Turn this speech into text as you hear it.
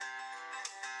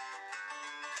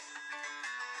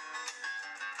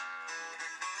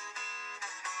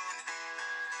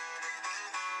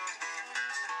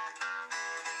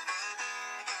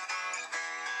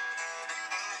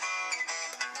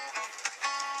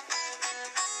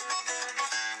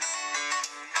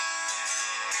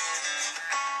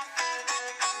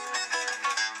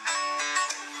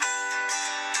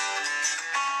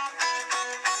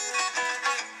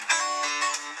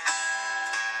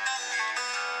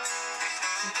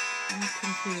I'm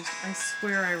confused. I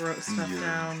swear I wrote stuff You're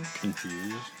down.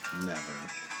 confused? Never.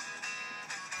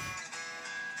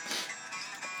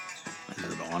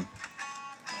 Is it on?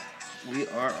 We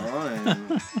are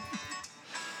on.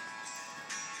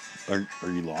 Are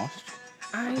you lost?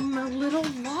 I'm a little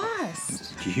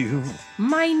lost. You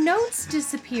My notes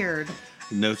disappeared.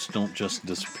 notes don't just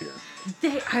disappear.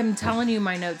 I'm telling you,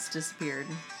 my notes disappeared.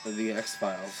 The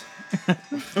X-Files.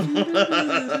 No.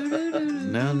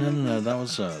 That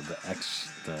was the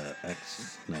X.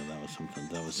 No, that was something.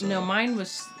 That was No, mine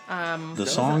was. the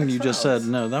song you just said.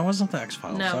 X-Files. No, that wasn't the X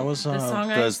Files. No, that was the song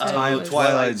I the said was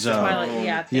Twilight Zone. Twilight.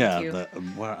 Yeah, thank Yeah, you. I don't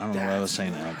know what I was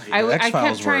saying. I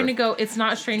kept trying to go. It's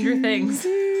not Stranger Things.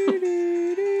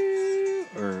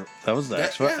 Or that was the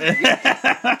X Files.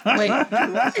 Wait,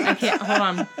 I can't. Hold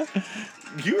on.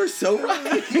 You were so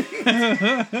right.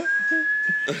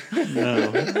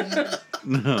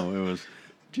 No, it was.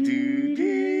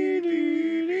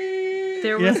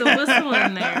 There was a whistle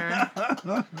in there.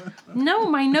 No,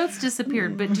 my notes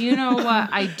disappeared. But do you know what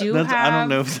I do have? I don't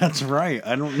know if that's right.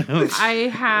 I don't know. I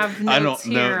have notes I don't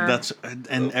here. know. That's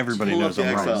and everybody Pull knows up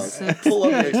the I'm wrong. X-Files. Pull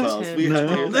up the X-Files. We have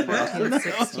 14,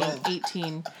 16,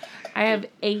 18. I have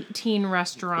 18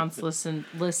 restaurants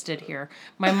listed here.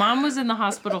 My mom was in the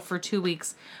hospital for 2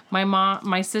 weeks.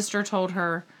 My sister told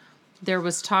her there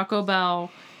was Taco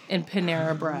Bell and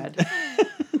Panera Bread.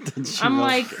 I'm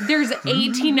like, there's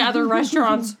 18 other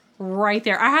restaurants right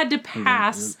there. I had to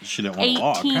pass She didn't want to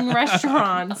walk. 18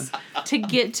 restaurants to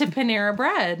get to Panera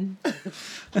Bread.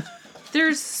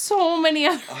 There's so many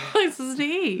other places to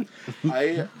eat.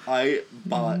 I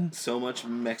bought so much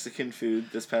Mexican food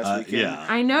this past weekend. Yeah,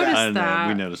 I noticed I know, that.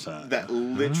 we noticed that. That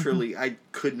literally I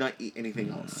could not eat anything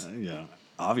else. Yeah,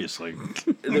 obviously.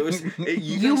 There was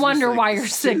You wonder why you're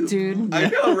sick, dude. I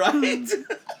know, right?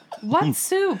 What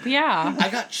soup? Yeah. I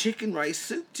got chicken rice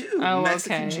soup too. Oh,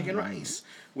 Mexican okay. chicken rice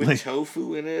with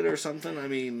tofu in it or something. I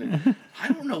mean, I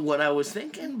don't know what I was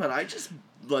thinking, but I just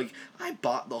I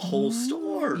bought the whole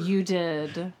store. You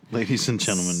did. Ladies and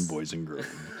gentlemen, boys and girls,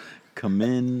 come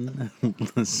in,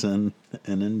 listen,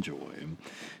 and enjoy.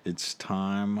 It's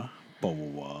time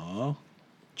for...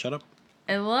 Shut up.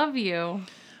 I love you.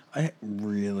 I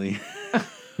really,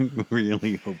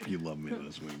 really hope you love me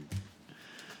this week.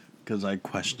 Because I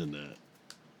questioned it.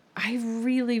 I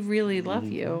really, really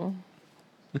love you.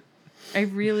 I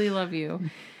really love you.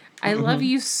 I love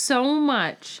you so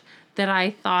much that I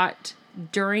thought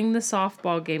during the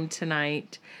softball game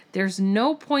tonight, there's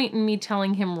no point in me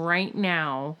telling him right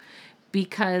now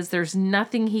because there's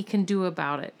nothing he can do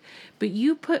about it. But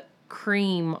you put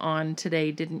cream on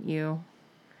today, didn't you?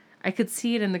 I could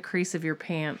see it in the crease of your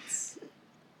pants.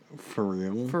 For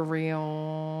real? For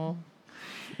real.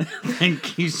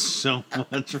 Thank you so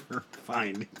much for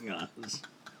finding us.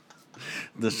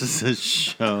 This is a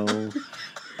show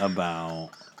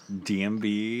about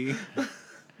DMB,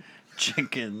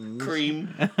 chicken,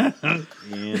 Cream. and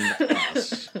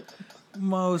us.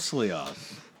 Mostly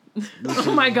us.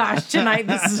 Oh my gosh, tonight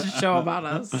this is a show about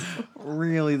us.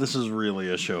 Really, this is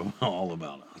really a show all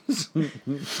about us.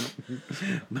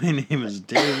 My name is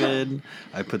David.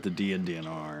 I put the D in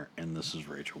DNR, and this is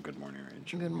Rachel. Good morning,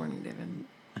 Rachel. Good morning, David.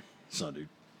 So, dude.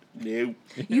 No.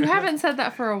 You haven't said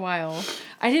that for a while.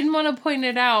 I didn't want to point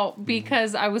it out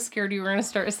because I was scared you were going to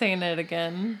start saying it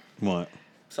again. What?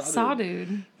 Saw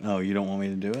dude. Oh, you don't want me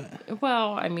to do it?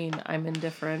 Well, I mean, I'm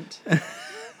indifferent.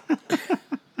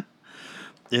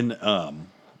 And, I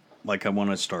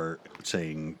want to start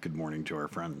saying good morning to our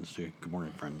friends. Good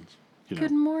morning, friends. You know.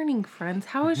 Good morning, friends.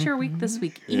 How was your week this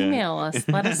week? Email us.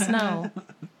 Let us know.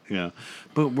 Yeah.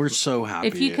 But we're so happy.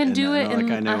 If you can and, do it in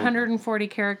I know, 140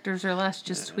 characters or less,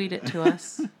 just tweet it to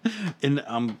us.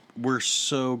 And we're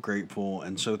so grateful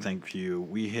and so thank you.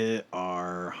 We hit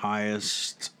our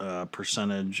highest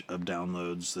percentage of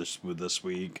downloads this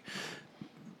week.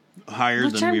 Higher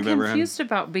Which than I'm we've ever had. confused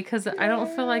about because I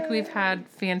don't feel like we've had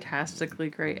fantastically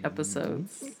great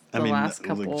episodes last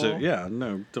couple.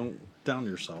 Don't down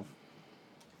yourself.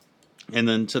 And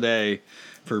then today,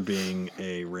 for being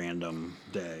a random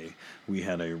day, we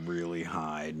had a really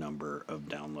high number of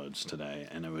downloads today,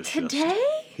 and it was Today?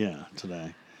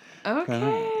 today.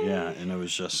 Okay. Yeah, and it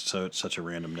was just such a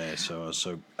random day. So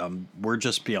we're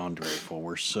just beyond grateful.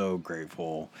 We're so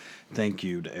grateful. Thank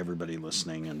you to everybody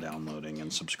listening and downloading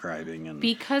and subscribing and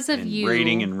Because of you,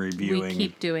 rating and reviewing. we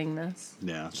keep doing this.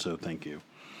 Yeah, so thank you.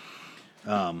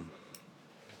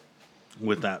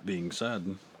 With that being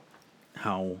said,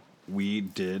 how we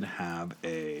did have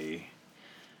a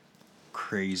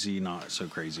crazy, not so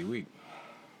crazy week.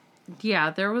 Yeah,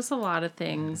 there was a lot of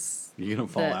things You gonna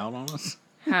fall That- out on us?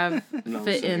 have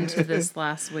fit into this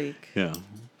last week. Yeah.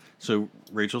 So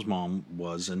Rachel's mom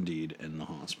was indeed in the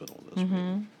hospital this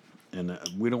week. And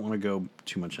we don't want to go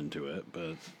too much into it,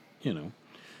 but, you know.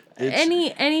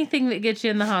 Anything that gets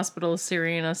you in the hospital is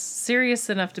serious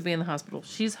enough to be in the hospital.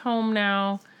 She's home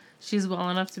now. She's well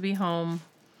enough to be home.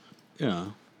 Yeah.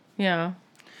 Yeah.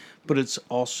 But it's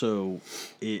also,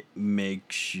 it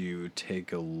makes you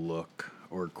take a look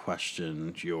or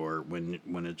question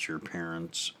when it's your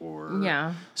parents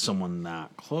or someone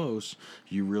that close,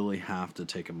 you really have to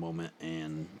take a moment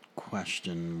and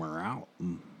question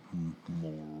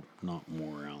not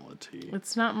morality.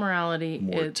 It's not morality.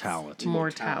 Mortality. It's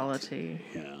mortality.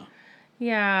 Yeah.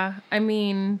 Yeah. I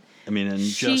mean, and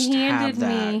just have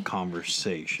that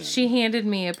conversation. She handed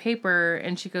me a paper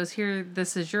and she goes, "Here,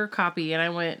 this is your copy." And I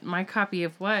went, "My copy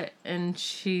of what?" And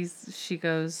she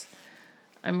goes,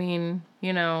 "I mean,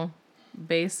 you know,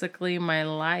 basically my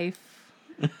life."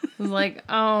 I was like,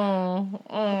 oh,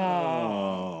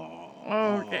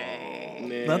 okay.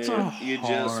 Man, that's you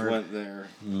just went there.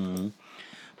 Mm-hmm.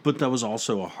 But that was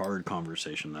also a hard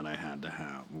conversation that I had to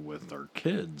have with our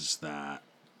kids, that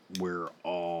we're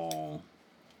all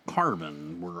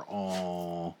carbon. We're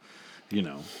all, you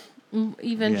know.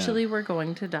 Eventually we're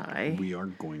going to die. We are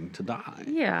going to die.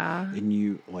 Yeah.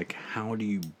 And how do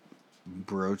you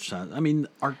broach that? I mean,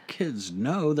 our kids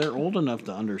know, they're old enough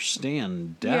to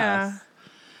understand death. Yeah.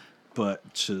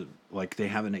 But they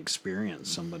haven't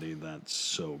experienced somebody that's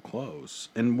so close.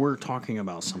 And we're talking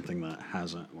about something that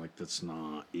hasn't, that's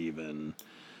not even.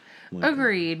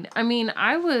 Agreed.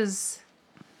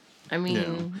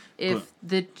 If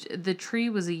the tree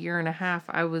was a year and a half,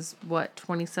 I was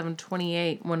 27,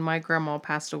 28 when my grandma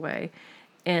passed away.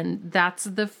 And that's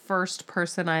the first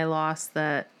person I lost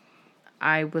that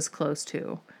I was close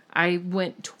to. I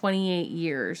went 28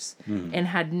 years and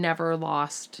had never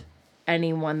lost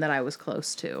anyone that I was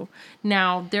close to.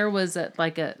 Now, there was a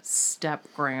step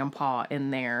grandpa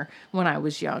in there when I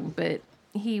was young, but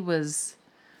he was.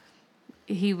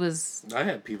 I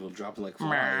had people dropping like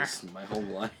flies my whole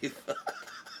life.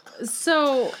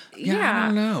 So, yeah. I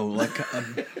don't know.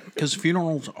 Because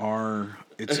funerals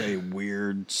it's a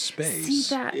weird space.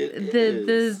 See that?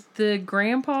 The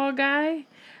grandpa guy,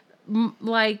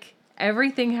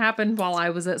 everything happened while I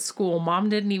was at school. Mom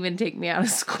didn't even take me out of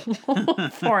school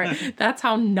for it. That's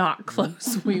how not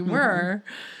close we were.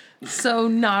 So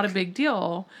not a big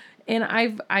deal. And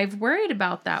I've worried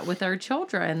about that with our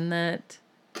children, that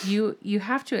you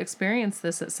have to experience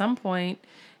this at some point,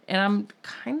 and I'm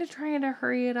kind of trying to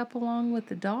hurry it up along with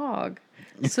the dog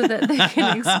so that they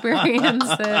can experience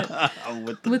it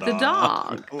with the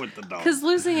dog. Because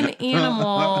losing an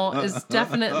animal is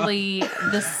definitely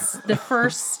the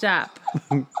first step.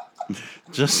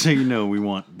 Just so you know, we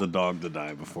want the dog to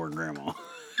die before Grandma.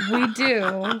 We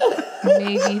do.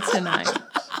 Maybe tonight.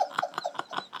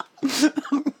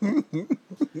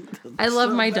 I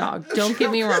love my dog. Don't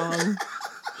get me wrong.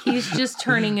 He's just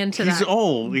turning into that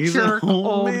old. He's jerk an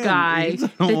old guy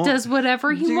that does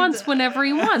whatever he wants whenever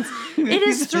he wants. It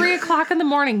is 3:00 in the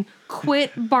morning.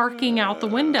 Quit barking out the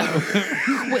window.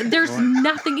 There's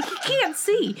nothing. He can't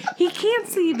see. He can't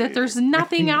see that there's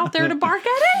nothing out there to bark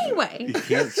at anyway. He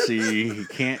can't see. He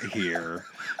can't hear.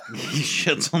 He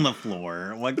shits on the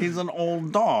floor like he's an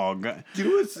old dog. You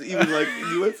know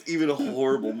what's even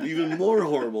horrible, even more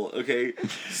horrible, okay?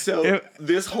 So,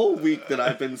 this whole week that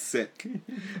I've been sick,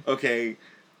 okay,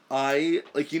 how they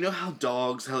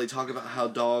talk about how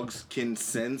dogs can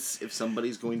sense if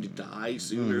somebody's going to die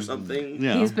soon or something?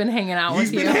 Yeah. He's been hanging out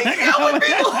with you. He's been hanging out with me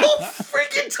the whole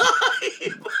freaking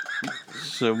time!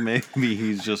 So maybe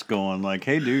he's just going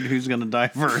hey dude, who's gonna die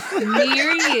first?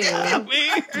 Near you.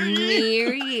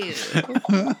 Near you.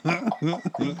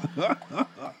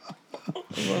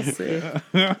 We'll see.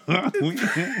 I've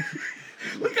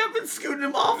been scooting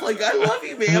him off I love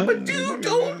you, man, but dude,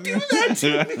 don't do that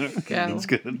to me. Go. He's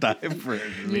gonna die first.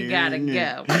 You gotta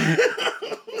go.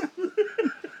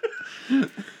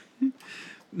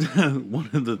 One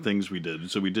of the things we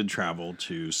did travel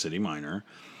to City Minor.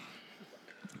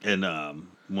 And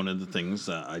one of the things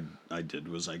that I did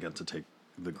was I got to take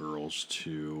the girls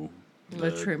to the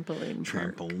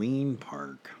trampoline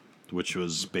park, which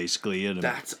was basically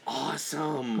That's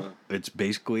awesome. It's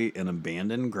basically an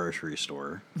abandoned grocery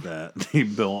store that they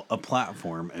built a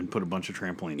platform and put a bunch of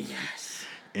trampolines in. Yes.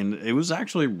 And it was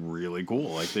actually really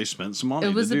cool. They spent some money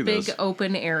to do this. It was a big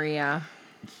open area.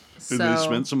 So. And they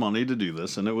spent some money to do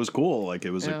this, and it was cool. It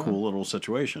was a cool little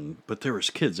situation. But there was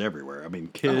kids everywhere.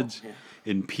 Kids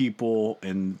and people,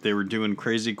 and they were doing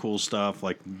crazy cool stuff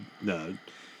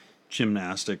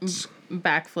gymnastics.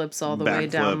 Backflips all the way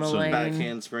down the Backflips and lane. Back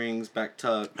handsprings, back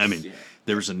tucks. I mean, yeah.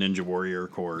 there was a Ninja Warrior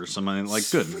course. I mean, like,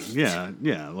 good.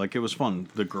 Yeah, like, it was fun.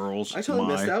 The girls, I totally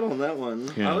missed out on that one.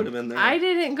 Yeah. I would have been there. I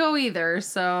didn't go either,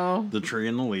 so. the Tree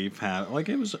and the Leaf had, like,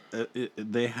 it was,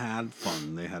 they had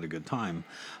fun. They had a good time.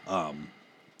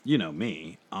 You know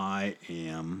me, I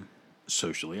am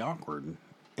socially awkward.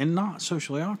 And not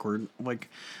socially awkward. Like,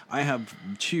 I have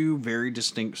two very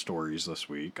distinct stories this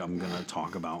week I'm going to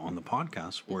talk about on the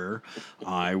podcast where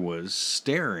I was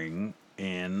staring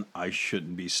and I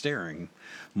shouldn't be staring.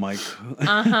 Mike.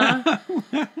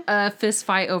 A fist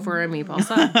fight over a meatball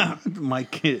sub. My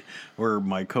kid, or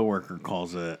my coworker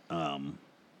calls it,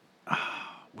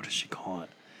 what does she call it?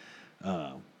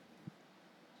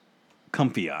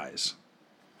 Comfy eyes.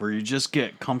 Where you just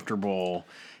get comfortable.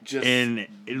 Just and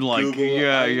like Google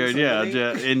yeah,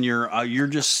 somebody. and you're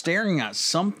just staring at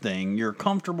something. You're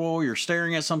comfortable. You're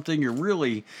staring at something. You're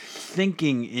really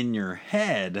thinking in your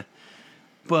head,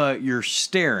 but you're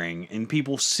staring, and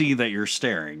people see that you're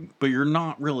staring, but you're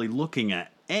not really looking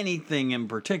at anything in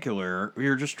particular.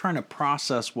 You're just trying to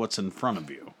process what's in front of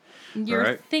you. You're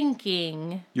right?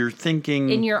 thinking, You're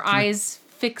thinking, and your eyes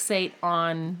fixate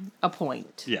on a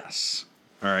point. Yes.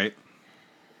 All right.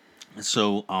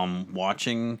 So,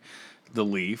 watching the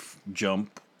Leaf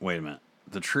jump. Wait a minute.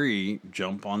 The Tree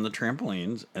jump on the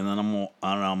trampolines, and then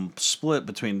I'm split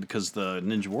between, because the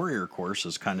Ninja Warrior course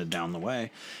is kind of down the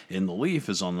way, and the Leaf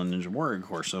is on the Ninja Warrior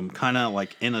course. So I'm kind of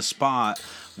like in a spot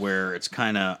where it's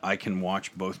kind of, I can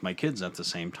watch both my kids at the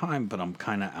same time, but I'm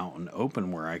kind of out and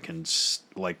open where I can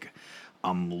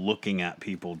I'm looking at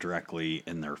people directly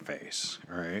in their face.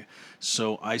 All right.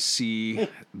 So I see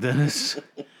this.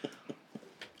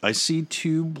 I see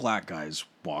two black guys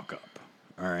walk up,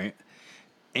 all right?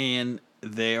 And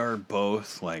they are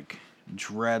both, like,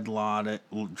 dreadlocked,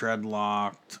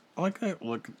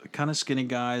 look kind of skinny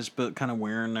guys, but kind of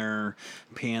wearing their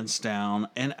pants down.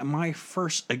 And my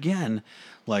first, again,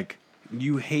 like,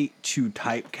 you hate to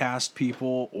typecast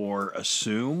people or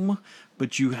assume,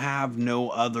 but you have no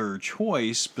other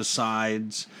choice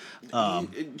besides...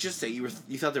 just say you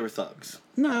thought they were thugs.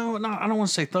 No, I don't want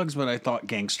to say thugs, but I thought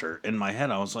gangster. In my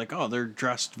head, I was like, oh, they're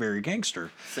dressed very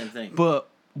gangster. Same thing. But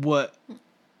what...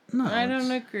 No. I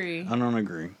don't agree. I don't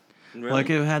agree. Really? Like,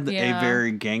 it had Yeah. a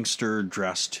very gangster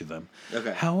dress to them.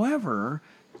 Okay. However,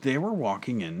 they were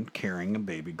walking in carrying a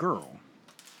baby girl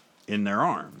in their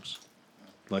arms.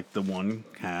 Like, the one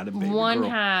had a baby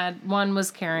girl. One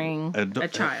was carrying a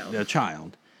child. A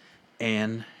child.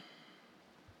 And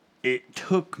it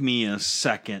took me a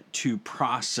second to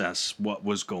process what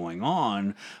was going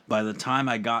on. By the time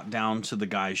I got down to the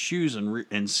guy's shoes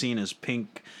and seen his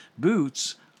pink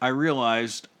boots, I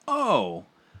realized, oh,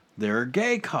 they're a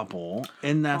gay couple,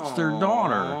 and that's their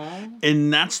daughter.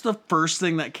 And that's the first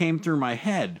thing that came through my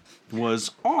head was,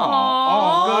 good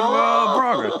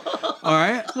progress. All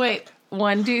right? Wait,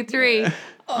 1, 2, 3.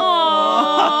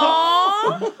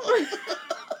 Aww.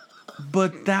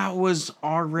 But that was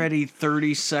already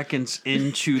 30 seconds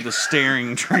into the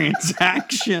staring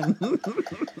transaction.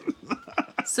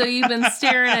 So you've been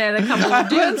staring at a couple of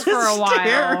dudes for a while.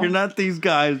 Staring at these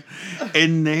guys,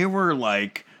 and they were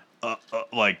like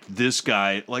this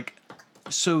guy, like,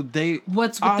 so they.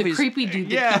 What's with the creepy dude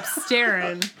that kept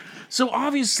staring? So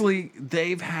obviously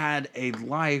they've had a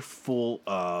life full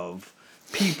of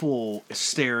people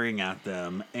staring at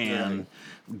them and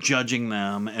judging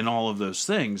them and all of those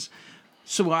things.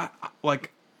 So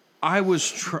I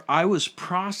was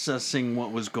processing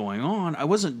what was going on. I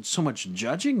wasn't so much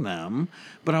judging them,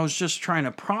 but I was just trying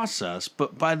to process.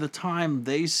 But by the time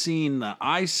they seen that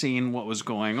I seen what was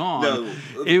going on,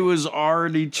 it was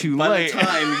already too late. By the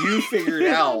time you figured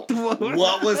out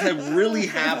what was really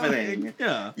happening,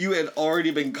 you had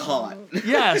already been caught.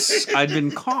 Yes, I'd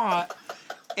been caught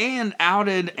and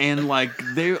outed, and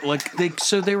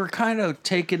they were kind of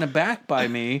taken aback by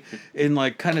me and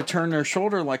kind of turned their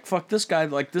shoulder like, fuck this guy,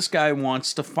 like this guy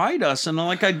wants to fight us, and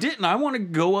I didn't. I want to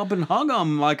go up and hug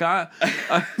him. Like I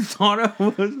thought I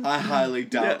was. I highly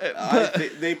doubt.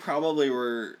 They probably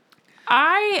were.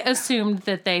 I assumed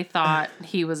that they thought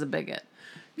he was a bigot.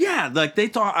 Yeah, like they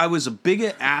thought I was a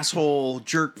bigot, asshole,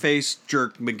 jerk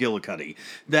McGillicuddy.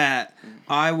 That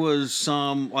I was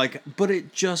but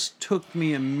it just took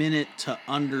me a minute to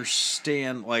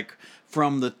understand,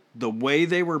 from the way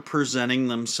they were presenting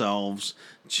themselves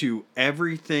to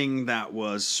everything that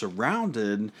was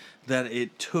surrounded, that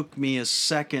it took me a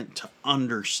second to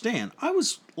understand. I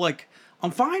was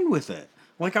I'm fine with it.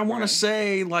 I want to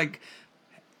say,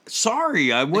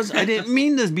 sorry, I didn't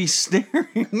mean to be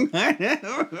staring.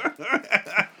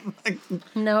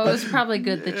 No, it was probably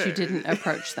good that you didn't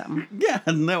approach them. Yeah,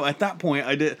 no, at that point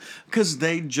I did, because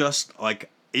they just, like,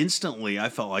 instantly I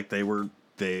felt like they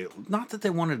not that they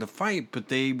wanted to fight, but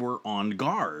they were on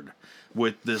guard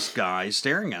with this guy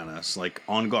staring at us, like,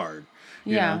 on guard.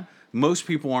 You Yeah. know? Most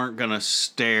people aren't going to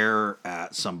stare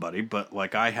at somebody, but,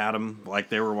 like, I had them, like,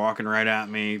 they were walking right at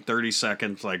me, 30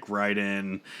 seconds, like, right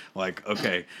in, like,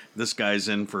 okay, this guy's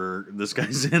in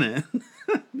it.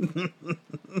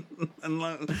 And,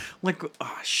 like,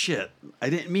 oh, shit. I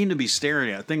didn't mean to be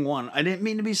staring at. Thing one, I didn't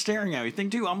mean to be staring at you. Thing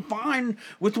two, I'm fine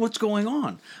with what's going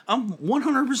on. I'm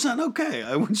 100% okay.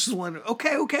 I just went,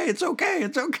 okay, it's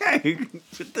okay.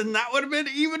 But then that would have been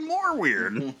even more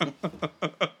weird.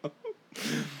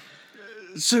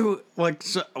 So,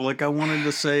 I wanted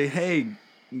to say, hey,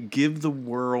 give the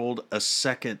world a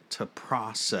second to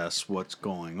process what's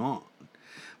going on.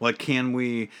 Like, can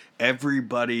we,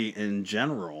 everybody in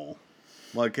general,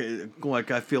 like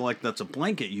I feel like that's a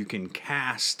blanket you can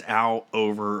cast out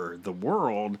over the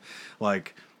world.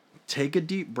 Like, take a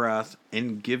deep breath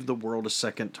and give the world a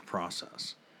second to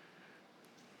process.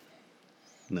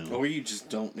 No. Or you just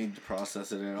don't need to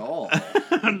process it at all.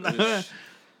 I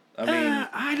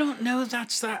don't know.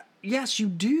 Yes, you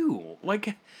do.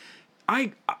 Like,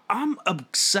 I'm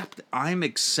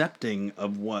accepting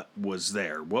of what was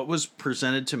there. What was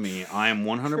presented to me, I am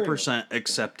 100%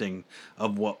 accepting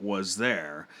of what was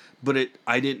there. But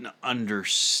I didn't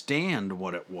understand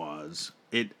what it was.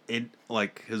 It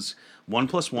like, cuz 1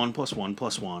 + 1 + 1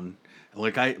 + 1.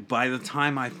 Like, by the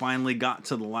time I finally got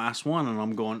to the last one, and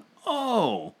I'm going,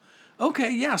 oh,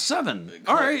 okay, yeah, 7.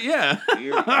 All right, yeah.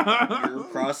 Your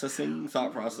thought processing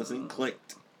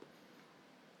clicked.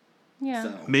 Yeah.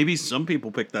 So. Maybe some people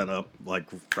pick that up, like,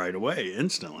 right away,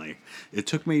 instantly. It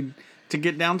took me to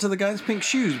get down to the guy's pink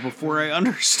shoes before I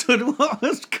understood what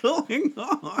was going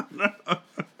on.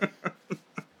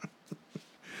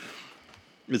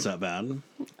 Is that bad?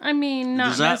 I mean, not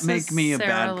Does that make me a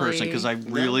bad person? Because I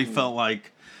really No. felt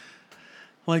like,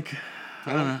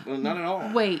 I don't know. Not at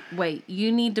all. Wait.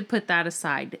 You need to put that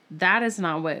aside. That is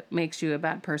not what makes you a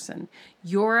bad person.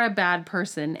 You're a bad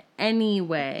person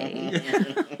anyway.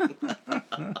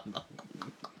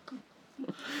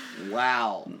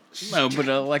 Wow. No, but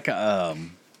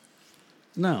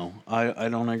no, I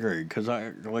don't agree, because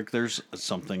there's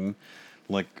something,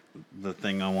 like, the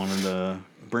thing I wanted to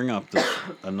bring up,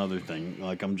 another thing,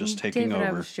 like, I'm just taking David,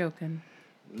 over. I was joking.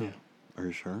 Yeah. Are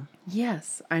you sure?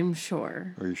 Yes, I'm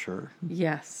sure. Are you sure?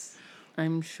 Yes,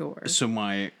 I'm sure. So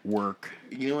my work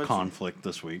what's conflict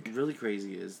this week. really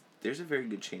crazy is there's a very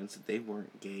good chance that they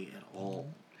weren't gay at all.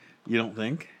 You don't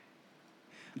think?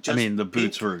 Just I mean, the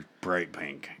boots pink. were bright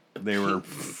pink. They were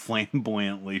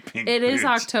flamboyantly pink. It is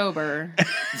boots. October.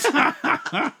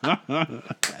 I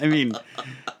mean,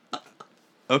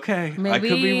 okay, Maybe I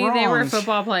could be wrong. they were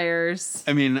football players.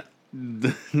 I mean,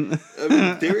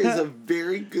 There is a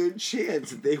very good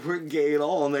chance that they weren't gay at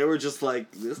all, and they were just like,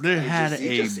 this They guy had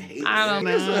he a- just hates I don't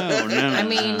it. no. I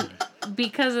mean,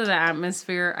 because of the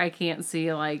atmosphere, I can't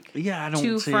see like Yeah, I don't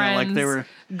two see it. friends Like, they were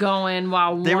going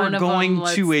while They one were of going them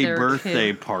lets to a their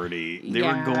birthday kid- party. They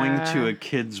were going to Yeah. a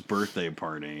kid's birthday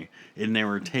party, and they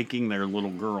were taking their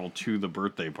little girl to the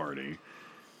birthday party.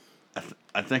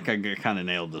 I think I kind of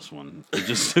nailed this one. It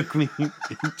just took me. It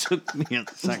took me a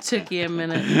second. It took you a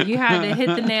minute. You had to hit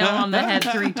the nail on the head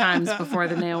 3 times before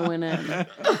the nail went in,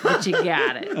 but you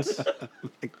got it.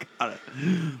 I got it.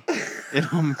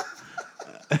 And,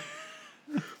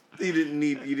 You didn't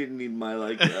need my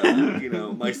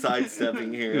my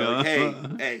sidestepping here. Like,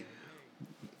 hey.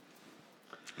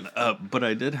 but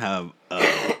I did have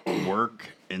a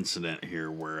work incident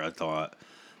here where I thought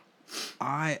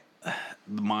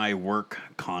my work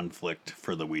conflict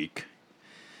for the week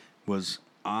was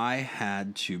I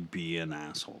had to be an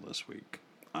asshole this week.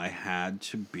 I had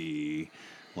to be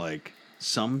like,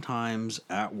 sometimes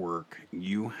at work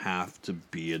you have to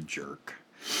be a jerk.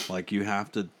 Like, you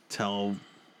have to tell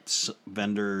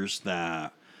vendors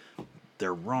that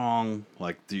they're wrong,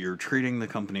 like you're treating the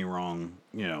company wrong.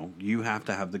 You have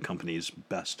to have the company's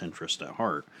best interest at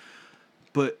heart.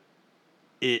 But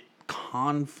it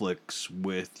conflicts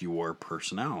with your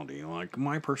personality. Like,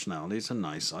 my personality is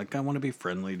I want to be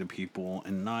friendly to people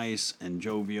and nice and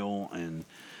jovial and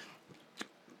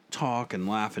talk and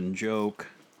laugh and joke,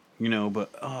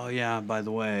 but oh yeah, by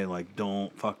the way, like,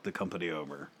 don't fuck the company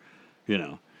over.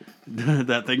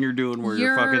 That thing you're doing where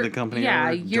you're fucking the company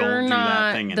over, you're don't do not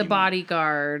that thing the anymore.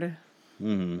 bodyguard.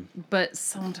 But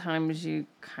sometimes you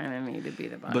kind of need to be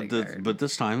the bodyguard. But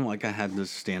this time, like, I had to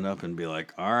stand up and be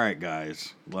like, all right,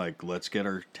 guys, like, let's get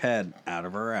our head out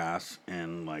of our ass.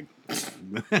 And, like,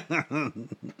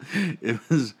 it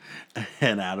was a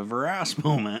head out of our ass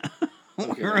moment.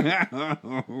 We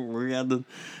had to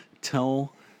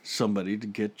tell somebody to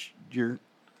get your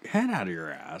head out of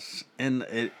your ass, and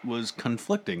it was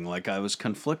conflicting. Like, I was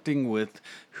conflicting with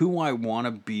who I want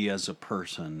to be as a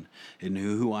person and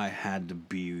who I had to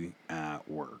be at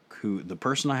work, who the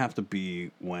person I have to be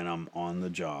when I'm on the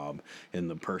job, and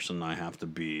the person I have to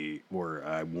be or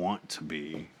I want to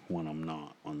be when I'm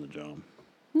not on the job.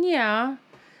 Yeah,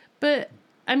 but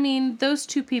I mean, those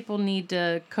two people need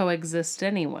to coexist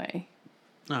anyway.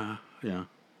 Yeah.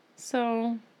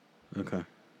 So Okay.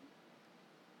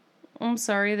 I'm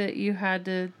sorry that you had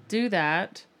to do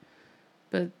that,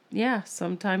 but yeah,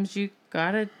 sometimes you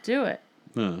gotta do it.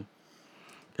 Yeah.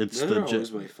 It's Those are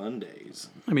always my fun days.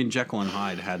 I mean, Jekyll and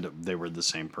Hyde they were the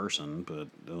same person, but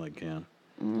like, yeah.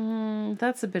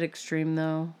 That's a bit extreme,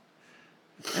 though.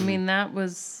 I mean, that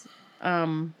was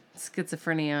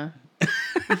schizophrenia.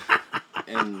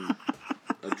 And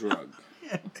a drug.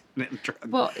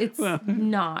 Well, it's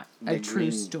not a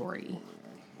true story,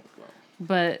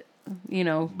 but you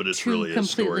know, But it's two really a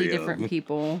completely story different of-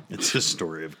 people. It's a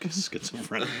story of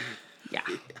schizophrenia. Yeah.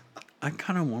 I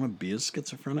kind of want to be a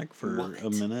schizophrenic for a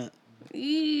minute.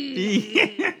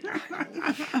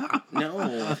 No,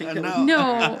 I think that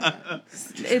No. No,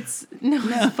 it's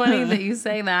funny that you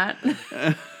say that.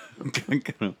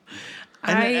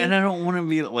 And I don't want to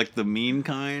be like the mean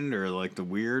kind or like the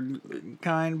weird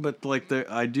kind, but like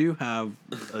I do have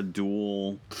a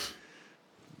dual,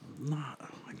 not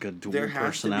like a dual there has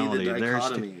personality. to be the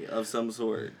dichotomy of some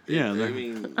sort. Yeah, I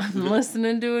mean, I'm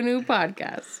listening to a new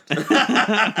podcast.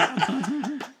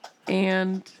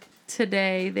 And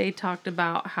today they talked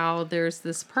about how there's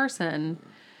this person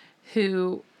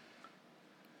who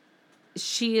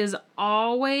she is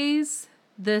always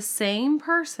the same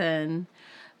person,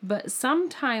 but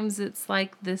sometimes it's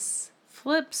like this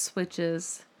flip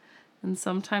switches, and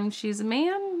sometimes she's a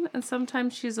man and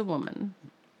sometimes she's a woman.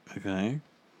 Okay.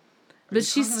 But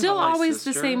she's talking still about my always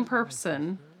the sister? same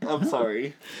person. I'm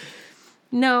sorry.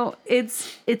 No,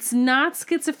 it's not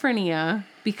schizophrenia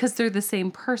because they're the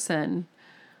same person.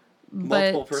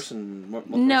 Multiple But person.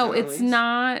 Multiple no, it's personalities?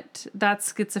 not.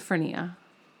 That's schizophrenia.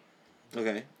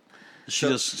 Okay.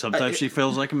 Sometimes she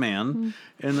feels like a man,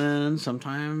 and then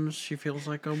sometimes she feels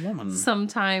like a woman.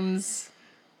 Sometimes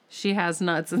she has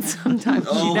nuts and sometimes she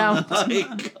Oh don't.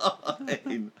 my god.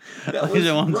 That don't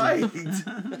was want right.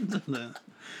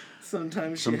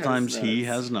 Sometimes He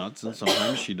has nuts, and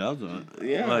sometimes she doesn't.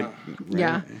 Yeah. Like,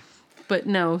 Yeah. right. But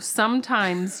no,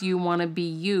 sometimes you want to be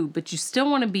you, but you still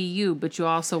want to be you, but you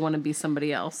also want to be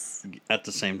somebody else. At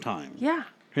the same time. Yeah.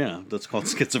 Yeah, that's called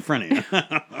schizophrenia.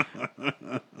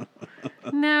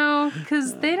 No,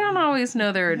 because they don't always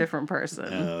know they're a different person.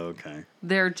 Okay.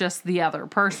 They're just the other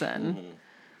person.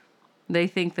 They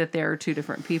think that they're two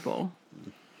different people.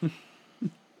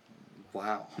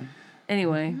 Wow.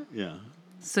 Anyway, Yeah.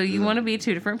 so you want to be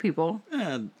two different people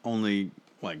And only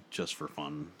like just for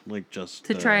fun, like just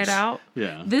to try it out?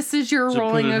 Yeah. This is your To put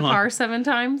rolling it a on. car 7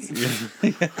 times?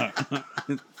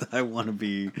 I want to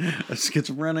be a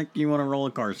schizophrenic. You want to roll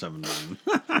a car 7 times.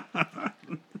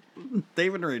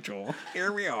 Dave and Rachel,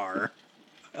 here we are.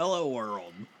 Hello,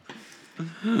 world.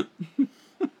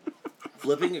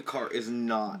 Flipping a car is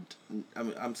not. I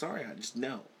mean, I'm sorry. I just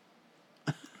no.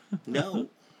 No.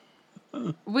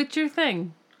 What's your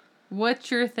thing? What's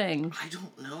your thing? I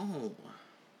don't know.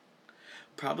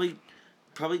 Probably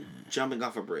jumping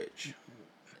off a bridge.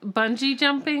 Bungee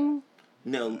jumping?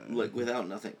 No, like without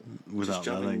nothing. Without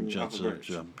nothing, jumping off just a bridge.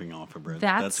 jumping off a bridge.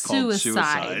 That's called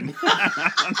suicide.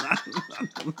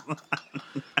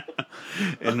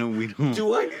 And then we don't.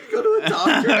 Do I need to go to a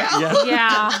doctor now?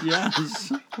 Yeah.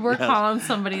 Yes. We're calling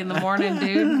somebody in the morning,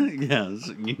 dude. Yes.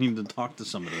 You need to talk to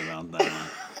somebody about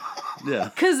that. Yeah.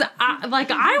 Because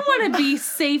I want to be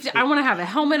safe. I want to have a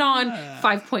helmet on,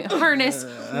 5-point harness,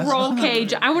 roll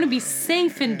cage. I want to be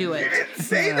safe and do it.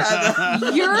 Say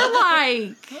that. You're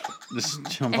like, Just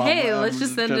jump hey, off. let's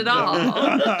just end it all.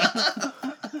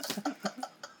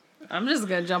 I'm just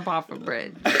going to jump off a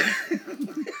bridge.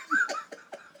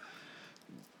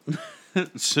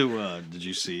 So, did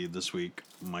you see this week?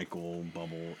 Michael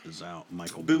Bubble is out.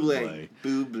 Michael Bublé.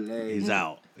 Bublé. Bublé. He's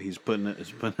out. He's putting it.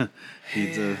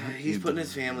 He's putting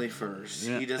his family first.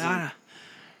 Yeah. He doesn't.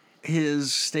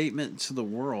 His statement to the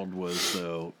world was,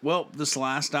 though, well, this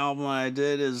last album I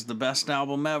did is the best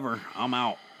album ever. I'm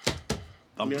out.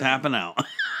 I'm tapping out.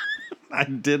 I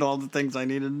did all the things I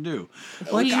needed to do.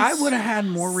 Well, Like, I he's would have had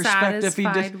more respect if he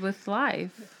satisfied did. with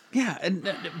life. Yeah,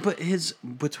 but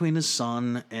between his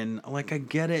son and like I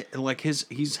get it, like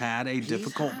he's had a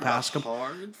difficult past couple.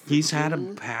 He's had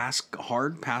a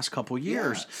hard past couple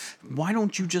years. Yes. Why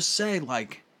don't you just say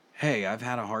like, "Hey, I've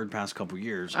had a hard past couple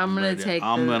years. I'm taking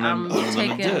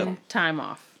time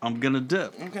off. I'm gonna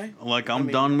dip. Okay. Like I'm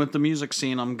done with the music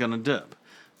scene. I'm gonna dip.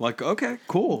 Like okay,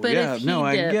 cool. But yeah, if he no,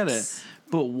 I get it. dips-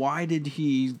 But why did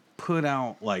he put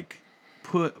out like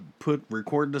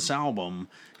record this album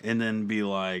and then be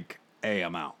like, "Hey,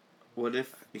 I'm out"? What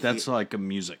if That's like a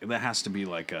music. That has to be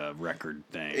like a record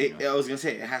thing. I was gonna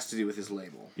say it has to do with his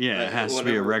label. Yeah, it has to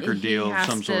be a record He deal of has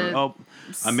some sort. to Oh,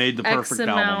 I made the perfect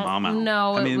album. I'm out.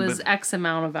 No, I mean, it was but- X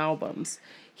amount of albums.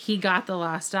 He got the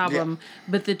last album,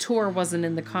 but the tour wasn't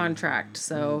in the contract.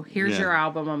 So here's Yeah. your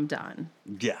album. I'm done.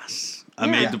 Yes, I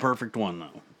Yeah. made the perfect one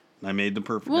though. I made the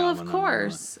perfect Well, album. of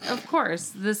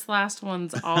course. This last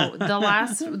one's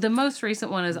the most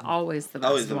recent one is always the best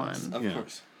Always the one. best, of Yeah.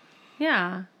 course.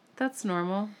 Yeah, that's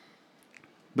normal.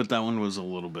 But that one was a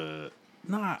little bit.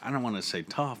 Not, I don't want to say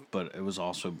tough, but it was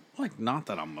also like not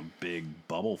that I'm a big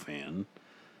Bubble fan.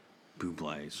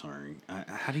 Bublé, sorry.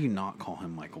 How do you not call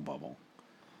him Michael Bubble?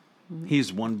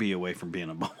 He's one B away from being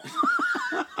a Bubble.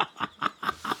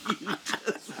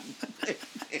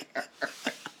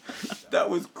 That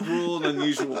was cruel and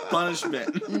unusual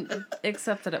punishment.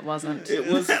 Except that it wasn't. It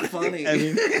was funny. I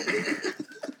mean,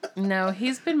 No,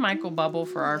 he's been Michael Bubble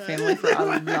for our family for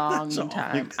a long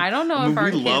time. I don't know I mean, if our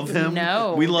we kids love him.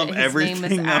 know We love that his name is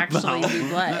everything actually about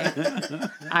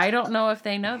Bublé. I don't know if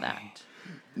they know that.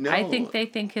 No, I think they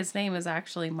think his name is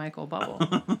actually Michael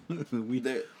Bubble.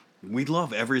 we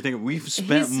love everything. We've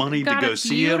spent He's money to got go a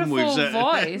see him. We've beautiful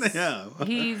voice.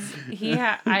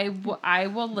 yeah. I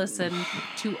will listen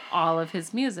to all of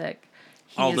his music.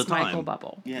 He All is the time. Michael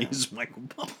Bubble. Yeah. He's Michael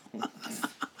Bubble.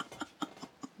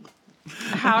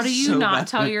 How do you So not bad.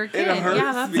 tell your kid? It hurts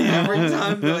Yeah, that's me every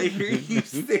time that I hear you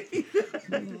say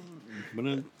that.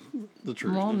 But the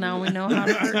truth. well. Now we know how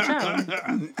to hurt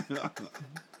Joe.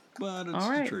 But it's All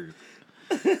right. the truth.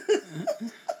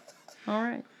 All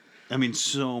right. I mean,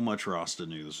 so much Rasta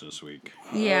news this week.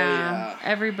 Yeah, yeah.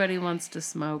 everybody wants to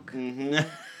smoke.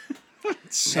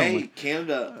 So Hey, much,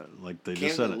 Canada. like they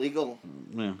just said Canada it. legal.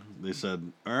 Yeah, they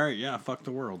said, "All right, yeah, fuck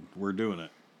the world, we're doing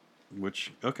it."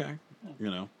 Which, okay,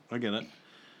 I get it.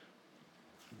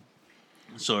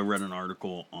 So I read an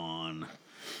article on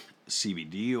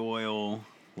CBD oil.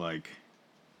 Like,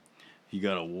 you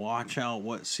gotta watch out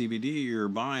what CBD you're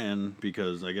buying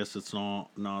because I guess it's not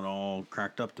all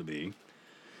cracked up to be.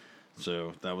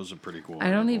 So that was a pretty cool. I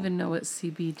don't article. even know what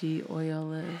CBD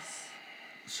oil is.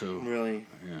 So Really?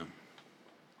 yeah.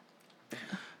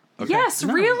 Okay. Yes,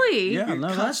 No, really? Yeah, no,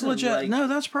 that's cousin, legit. like- No,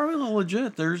 that's probably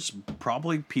legit. There's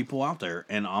probably people out there,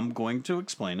 and I'm going to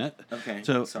explain it. Okay,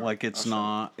 So, sorry. like, it's I'll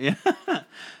not. Yeah.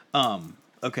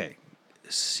 Okay.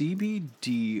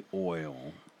 CBD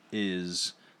oil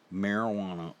is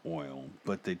marijuana oil,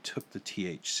 but they took the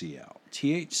THC out.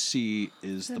 THC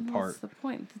is Then the what's part. the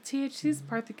point? The THC is the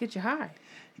part that gets you high.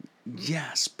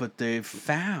 Yes, but they've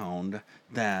found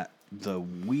that the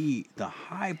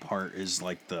high part is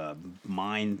like the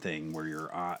mind thing where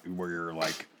you're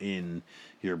like in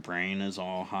your brain is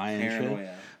all high and shit.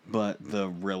 Paranoia. But the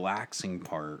relaxing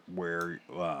part where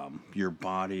your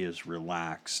body is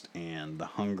relaxed and the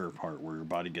hunger part where your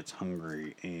body gets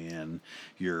hungry and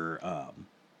your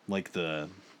like the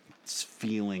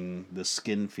feeling, the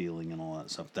skin feeling and all that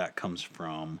stuff, that comes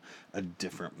from a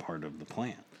different part of the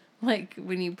plant. Like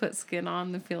when you put skin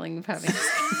on, the feeling of having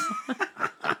skin.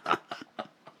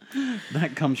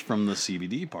 That comes from the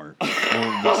CBD part.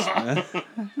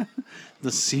 The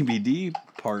CBD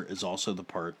part is also the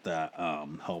part that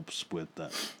helps with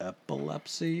the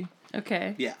epilepsy.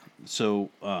 Okay. Yeah. So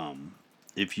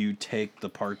if you take the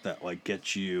part that like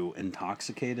gets you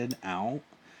intoxicated out,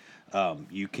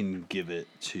 you can give it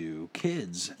to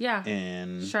kids. Yeah.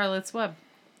 And Charlotte's Web.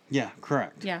 yeah,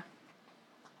 correct. Yeah.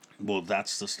 Well,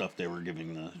 that's the stuff they were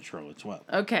giving the Charlotte's Web.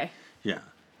 Okay. Yeah,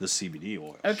 the CBD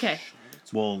oil. Okay.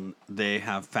 Well, they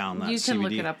have found that You can CBD,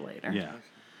 look it up later. Yeah.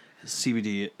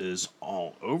 CBD is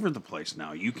all over the place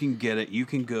now. You can get it. You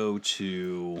can go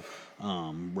to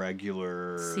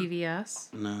regular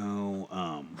CVS. No,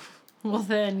 Well,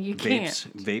 then you can't.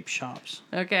 vape shops.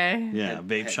 Okay. Yeah, And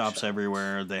vape pet shops shops.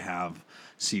 everywhere. They have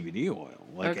CBD oil.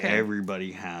 Like Okay.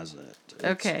 everybody has it. It's,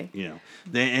 Okay. You know,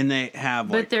 they have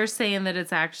But like they're saying that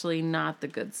it's actually not the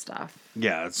good stuff.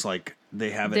 yeah, it's like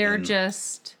they have it They're in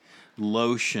just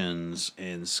lotions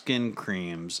and skin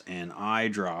creams and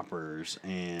eyedroppers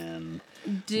and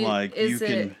do, like is you it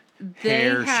can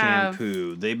hair have...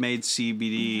 shampoo. They made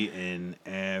CBD in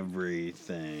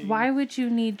everything. Why would you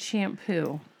need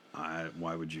shampoo?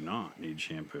 Why would you not need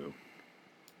shampoo?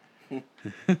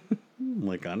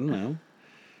 Like, I don't know.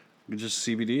 Just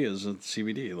CBD is a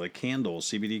CBD. Like candles,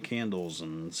 CBD candles,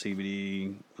 and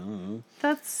CBD, I don't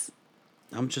know.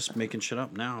 I'm just making shit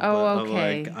up now. Oh,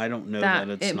 okay. Like, I don't know that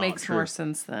it's not true. It makes more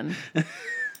sense then.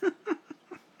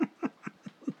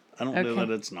 I don't know that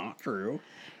it's not true.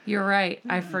 You're right.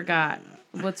 I forgot.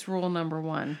 What's rule number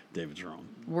 1? David's wrong.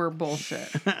 We're bullshit.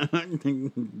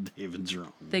 David's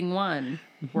wrong. Thing 1,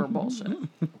 we're bullshit.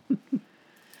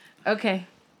 Okay,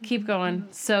 keep going.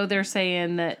 So they're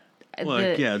saying that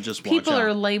just watch people out.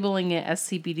 are labeling it as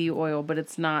CBD oil, but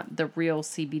it's not the real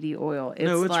CBD oil. It's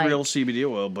real CBD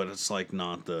oil, but it's like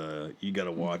not the. You got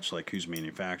to watch like who's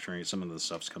manufacturing it. Some of the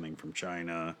stuff's coming from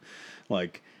China.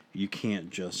 Like you can't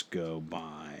just go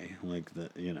buy like the.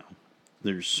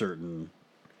 There's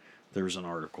an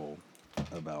article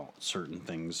about certain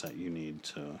things that you need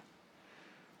to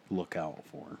look out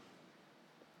for.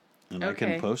 And I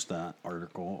can post that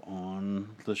article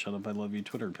on the Shut Up I Love You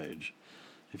Twitter page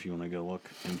if you want to go look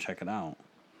and check it out.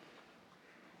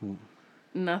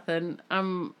 Nothing.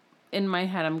 In my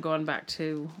head, I'm going back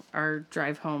to our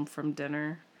drive home from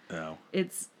dinner. Oh.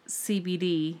 It's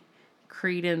CBD,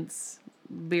 Credence,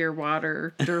 Beer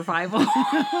Water, Durvival.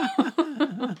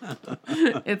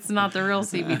 It's not the real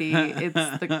CBD.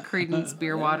 It's the Credence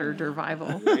Beer Water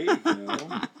Durvival. There you go.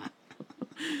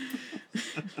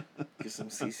 Get some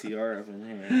CCR up in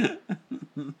here.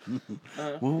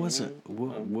 What was it?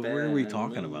 What were we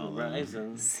talking about?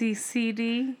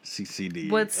 CCD?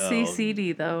 CCD. What's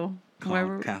CCD, though?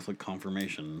 Catholic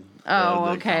confirmation. Oh,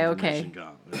 okay.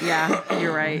 Yeah,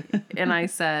 you're right. And I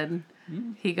said,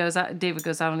 David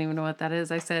goes, I don't even know what that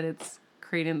is. I said, it's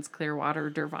Credence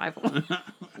Clearwater Durvival.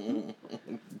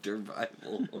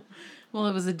 Durvival. Well,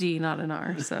 it was a D, not an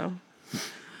R, so...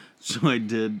 So I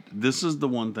did. This is the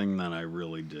one thing that I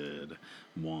really did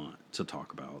want to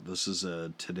talk about. This is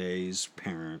a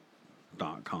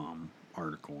todaysparent.com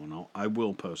article, and I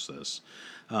will post this.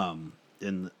 And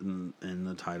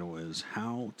the title is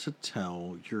How to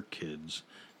Tell Your Kids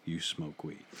You Smoke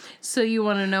Weed. So you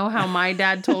want to know how my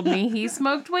dad told me he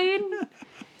smoked weed?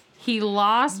 He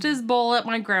lost his bowl at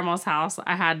my grandma's house.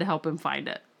 I had to help him find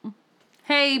it.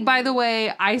 Hey, by the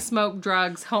way, I smoke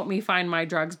drugs. Help me find my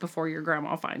drugs before your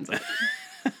grandma finds it.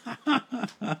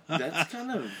 That's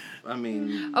kind of, I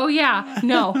mean... Oh, yeah.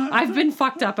 No, I've been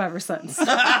fucked up ever since. Because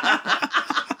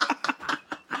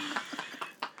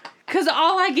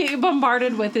all I get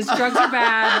bombarded with is drugs are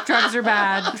bad, drugs are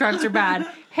bad, drugs are bad.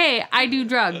 Hey, I do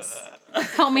drugs.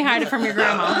 Help me hide it from your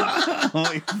grandma.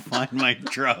 Help me find my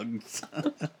drugs.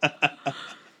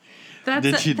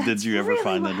 Did you ever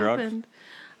find the drug?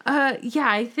 Yeah,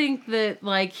 I think that,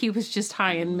 like, he was just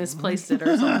high and misplaced it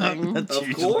or something. Of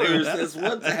course, that's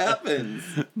what happens.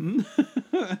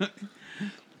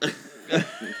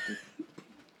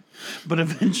 But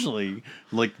eventually,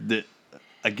 like,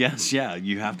 I guess, yeah,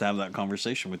 you have to have that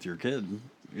conversation with your kid,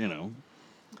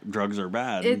 Drugs are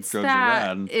bad. It's drugs are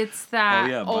bad. It's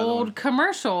that old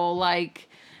commercial, like...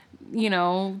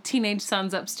 teenage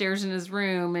son's upstairs in his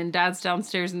room and dad's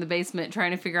downstairs in the basement trying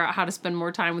to figure out how to spend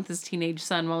more time with his teenage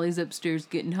son while he's upstairs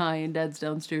getting high and dad's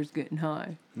downstairs getting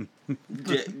high.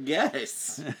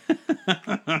 Yes.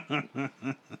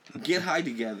 Get high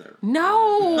together.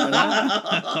 No.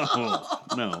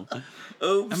 No.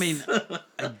 Oops. I mean, I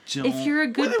don't... If you're a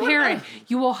good parent,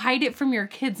 you will hide it from your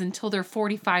kids until they're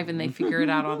 45 and they figure it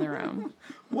out on their own.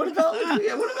 What about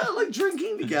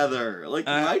drinking together? Like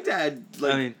my dad,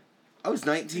 I was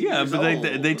 19 years old. Yeah,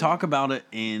 but they talk about it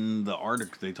in the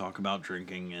article. They talk about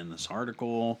drinking in this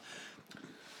article.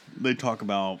 They talk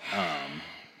about,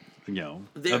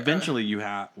 eventually you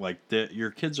have,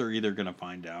 your kids are either going to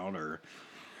find out or...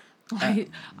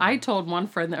 I told one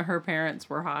friend that her parents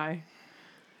were high.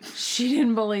 She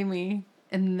didn't believe me.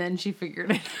 And then she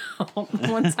figured it out.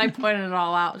 Once I pointed it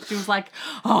all out, she was like,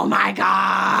 "Oh my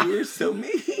God. You're so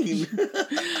mean."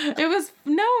 It was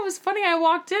funny. I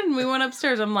walked in and we went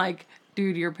upstairs. I'm like,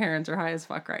 "Dude, your parents are high as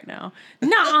fuck right now."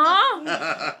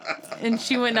 Nuh-uh. And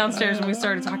she went downstairs and we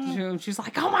started talking to him. She was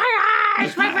like, "Oh my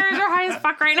gosh, my parents are high as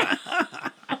fuck right now."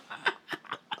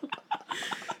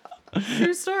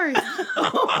 True story.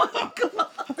 Oh my God.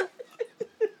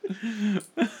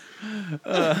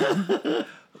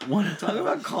 Talk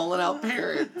about calling out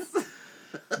parents.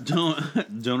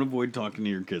 Don't avoid talking to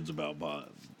your kids about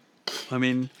pot. I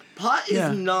mean, pot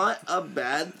is not a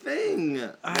bad thing.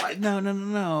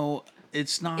 No.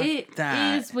 It's not It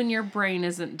that. is when your brain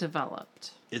isn't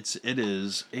developed. It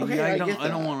is. Okay, I get I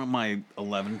don't that. want my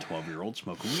 11, 12-year-old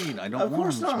smoking weed. I don't Of want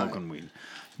course them not. smoking weed.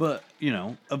 But,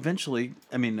 eventually,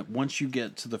 I mean, once you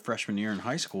get to the freshman year in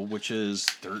high school, which is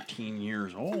 13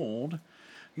 years old,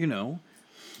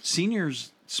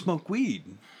 seniors smoke weed.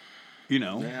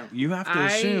 Yeah. You have to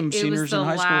assume It was seniors the in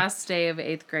high school. last day of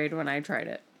 8th grade when I tried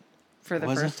it for the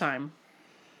Was first it? time.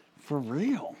 For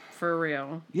real. For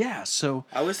real. Yeah, so,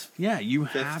 I was yeah, you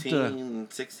have to. 15,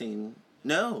 16.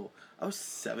 No, I was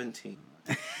 17.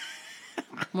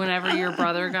 Whenever your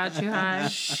brother got you high.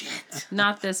 Shit.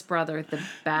 Not this brother, the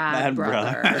bad Bad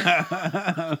brother.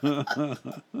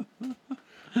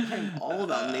 I'm all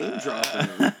about name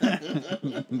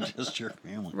dropping. Just your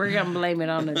family. We're going to blame it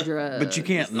on the drugs. But you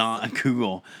can't not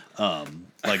Google,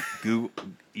 Google,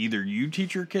 either you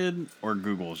teach your kid or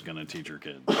Google is going to teach your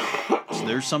kid. So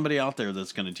there's somebody out there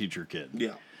that's going to teach your kid.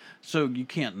 Yeah. So you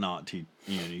can't not teach,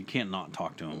 you can't not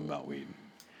talk to them about weed,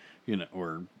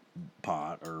 or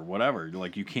pot or whatever.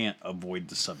 Like, you can't avoid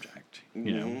the subject,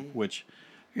 which,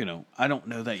 I don't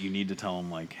know that you need to tell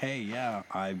them, like, hey, yeah,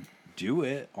 I do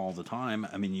it all the time.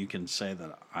 I mean, you can say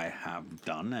that I have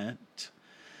done it,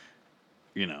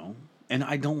 and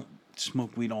I don't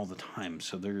smoke weed all the time.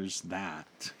 So there's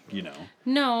that,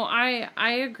 No,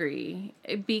 I agree.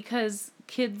 Because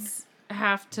kids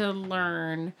have to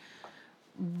learn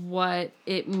what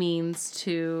it means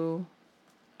to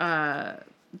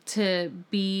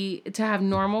have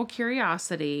normal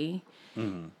curiosity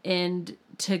and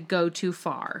to go too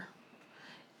far.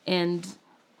 And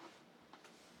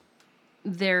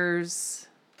there's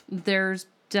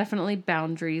definitely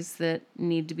boundaries that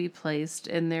need to be placed,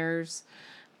 and there's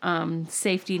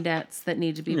safety nets that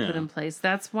need to be put in place.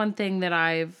 That's one thing that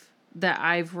I've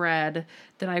read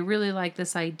that I really like,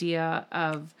 this idea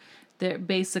of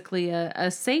basically a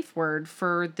safe word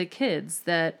for the kids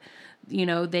that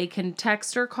they can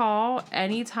text or call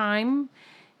anytime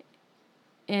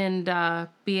and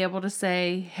be able to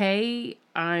say, hey,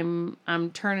 I'm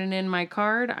turning in my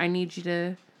card. I need you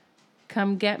to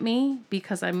come get me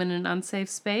because I'm in an unsafe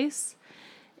space.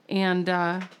 And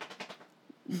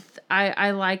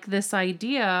I like this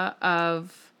idea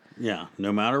of, yeah,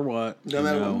 no matter what. No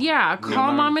matter what. yeah,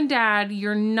 call mom and dad.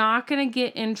 You're not going to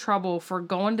get in trouble for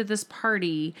going to this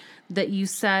party that you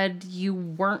said you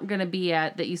weren't going to be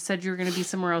at, that you said you were going to be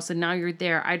somewhere else, and now you're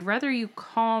there. I'd rather you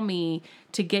call me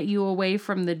to get you away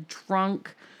from the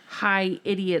drunk, high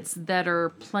idiots that are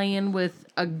playing with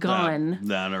a gun.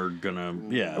 That are gonna,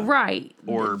 Right.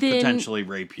 or potentially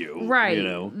rape you.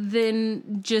 Right.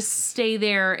 Then just stay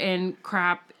there and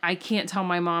crap. I can't tell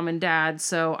my mom and dad,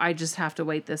 so I just have to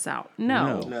wait this out.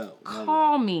 No. No.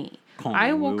 Call me.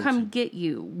 I will We'll come get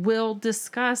you. We'll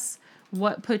discuss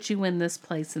what put you in this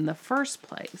place in the first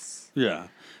place. Yeah.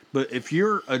 But if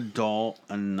you're adult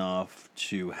enough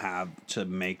to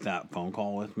make that phone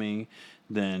call with me,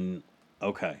 then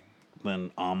okay.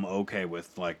 Then I'm okay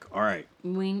with, like, all right.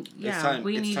 We need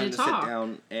to sit talk.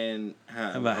 down and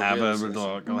have a different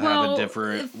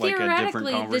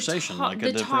conversation.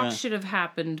 The talk should have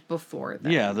happened before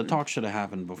then. Yeah, the talk should have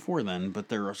happened before then, but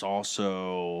there's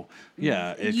also,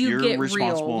 if you you're get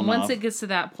responsible real. enough. Once it gets to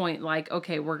that point, like,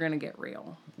 okay, we're going to get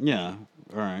real. Yeah,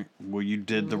 all right. Well, you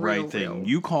did the right thing. Real.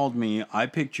 You called me, I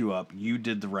picked you up, you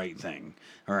did the right thing.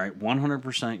 All right,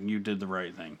 100% you did the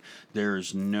right thing.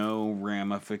 There's no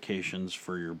ramifications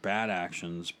for your bad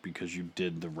actions because you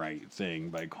did the right thing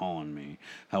by calling me.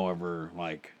 However,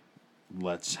 like,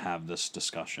 let's have this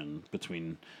discussion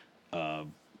between a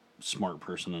smart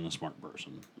person and a smart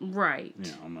person. Right.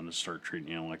 I'm going to start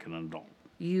treating you like an adult.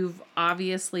 You've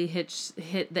obviously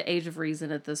hit the age of reason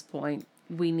at this point.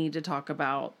 We need to talk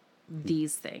about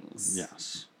these things.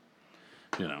 Yes.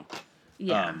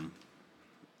 Yeah.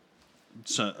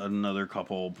 So another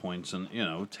couple points, and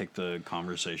take the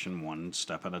conversation one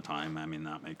step at a time. I mean,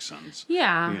 that makes sense.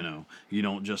 Yeah. You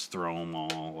don't just throw them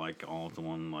all at the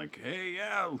one, like, hey,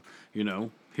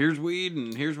 here's weed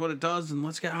and here's what it does, and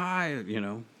let's get high.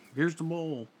 Here's the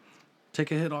bowl.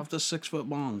 Take a hit off the 6-foot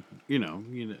bong.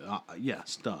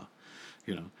 Yes, duh.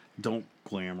 Don't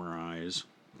glamorize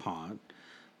pot.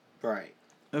 Right.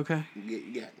 Okay.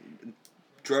 Yeah.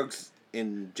 Drugs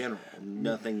in general,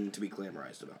 nothing to be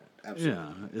glamorized about. Absolutely.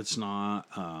 Yeah, it's not.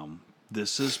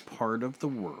 This is part of the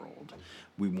world.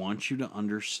 We want you to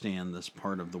understand this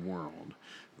part of the world,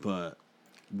 but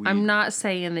I'm not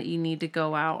saying that you need to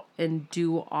go out and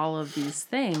do all of these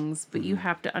things, but you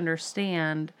have to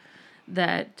understand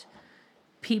that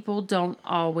people don't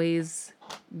always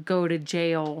go to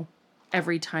jail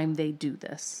every time they do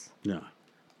this. Yeah.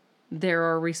 There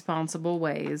are responsible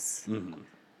ways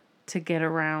to get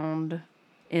around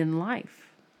in life.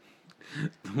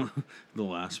 the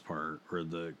last part, or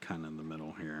the kind of the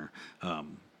middle here.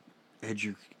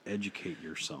 Educate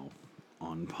yourself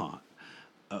on pot.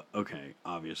 Okay,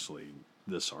 obviously,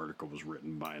 this article was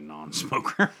written by a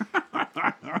non-smoker.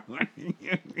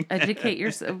 Educate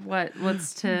yourself.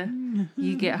 What's to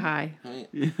you get high? Right?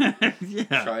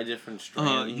 Yeah. Try different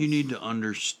strands. You need to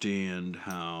understand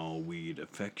how weed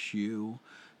affects you,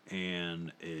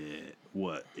 and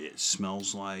what it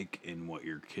smells like, and what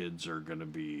your kids are going to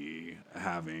be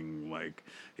having. Like,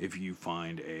 if you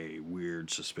find a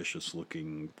weird,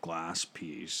 suspicious-looking glass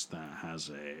piece that has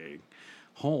a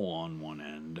hole on one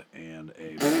end and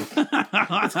a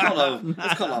It's called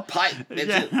a pipe,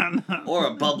 bitch. Or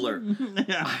a bubbler.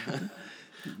 yeah.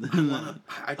 I told a friend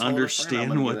I'm Understand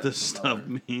gonna what get this a stuff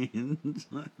bubbler. means.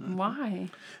 Why?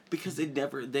 Because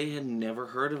they had never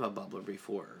heard of a bubbler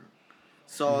before.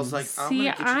 So I was like, I'm See, gonna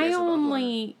get you guys a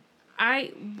bubbler.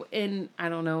 and I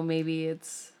don't know, maybe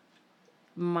it's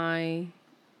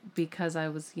because I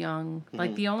was young.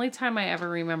 Like, the only time I ever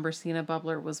remember seeing a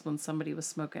bubbler was when somebody was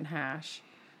smoking hash.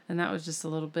 And that was just a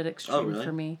little bit extreme really?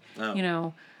 for me. Oh. You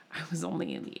know, I was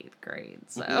only in the 8th grade,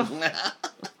 so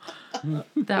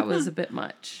that was a bit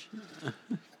much.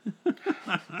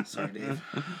 Sorry, Dave.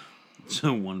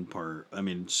 So one part, I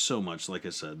mean, so much, like I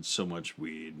said, so much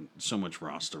weed, so much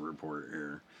Rasta report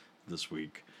here this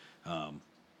week.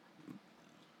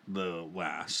 The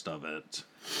last of it,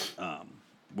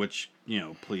 which,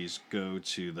 please go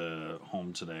to the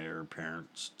Home Today or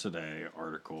Parents Today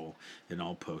article, and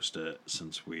I'll post it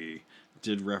since we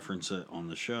did reference it on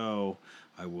the show.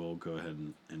 I will go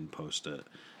ahead and post it.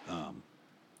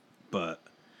 But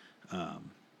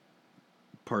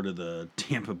part of the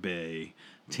Tampa Bay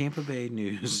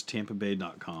News,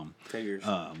 TampaBay.com. Figures.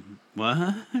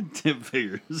 What? Tip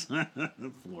figures.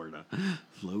 Florida.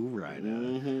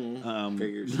 Florida.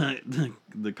 Figures.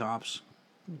 The cops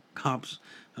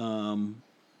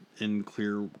in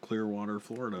Clearwater,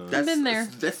 Florida. I've been there.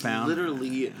 That's Found-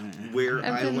 literally where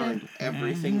I've I been learned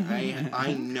everything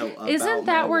I know about Isn't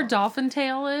that where marijuana. Dolphin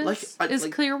Tail is? Is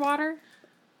Clearwater?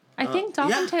 I think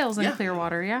Dolphin yeah, Tail's in yeah.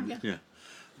 Clearwater, yeah. Yeah.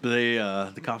 But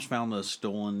the cops found a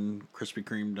stolen Krispy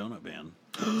Kreme donut van,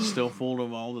 still full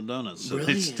of all the donuts. So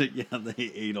Really?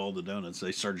 they ate all the donuts.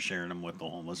 They started sharing them with the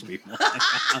homeless people.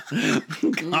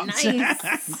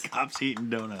 Nice. Cops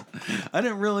eating donuts. I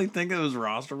didn't really think it was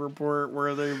roster report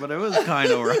worthy, but it was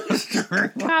kind of roster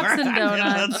report. Cops and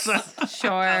donuts.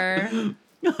 Sure.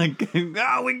 Like,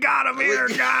 oh, we got him here,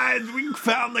 guys. We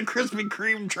found the Krispy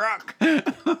Kreme truck.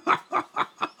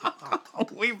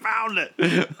 We found it.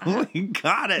 We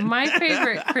got it. My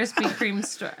favorite Krispy Kreme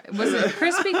was it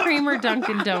Krispy Kreme or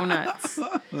Dunkin' Donuts?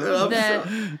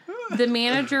 That the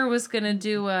manager was gonna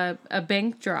do a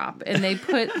bank drop, and they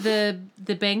put the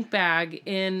bank bag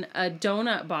in a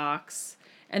donut box,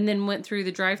 and then went through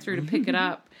the drive-thru to pick it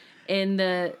up. And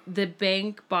the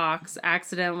bank box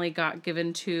accidentally got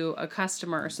given to a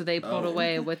customer, so they pulled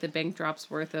away with the bank drop's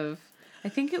worth of, I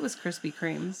think it was Krispy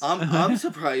Kremes. I'm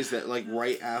surprised that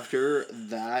right after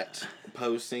that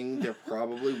posting, there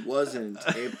probably wasn't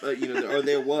or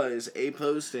there was a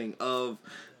posting of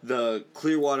the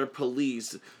Clearwater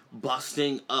police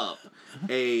busting up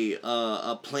a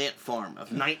plant farm of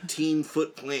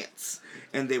 19-foot plants,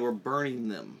 and they were burning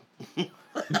them.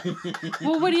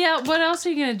 Well, what else are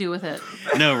you gonna do with it?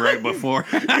 No, right before.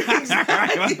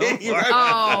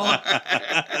 Oh,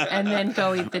 and then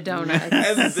go eat the donuts.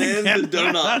 And then the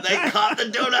donut. They caught the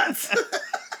donuts.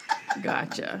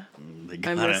 Gotcha. They I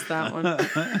got missed it that one.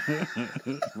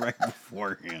 right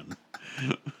beforehand.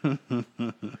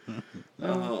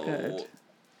 Oh, good.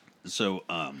 So,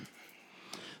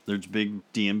 there's big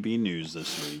DMB news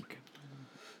this week.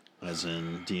 As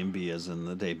in DMB, as in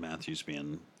the Dave Matthews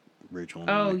Band. Rachel and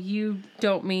Oh, I. you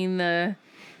don't mean the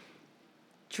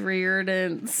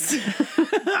Dreardens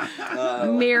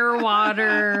Mirror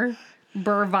Water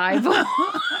Revival.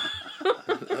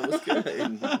 That was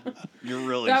good. You're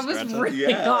really That was stretching. really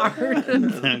Yeah. hard.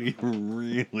 You're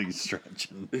really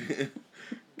stretching.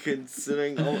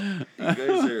 Considering, you guys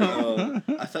are.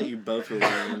 I thought you both were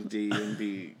wearing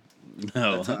D&B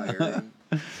No. attire.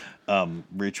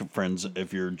 Rachel, friends,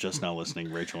 if you're just now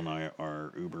listening, Rachel and I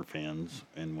are Uber fans.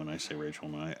 And when I say Rachel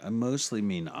and I mostly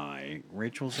mean I.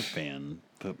 Rachel's a fan,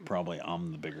 but probably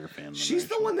I'm the bigger fan than She's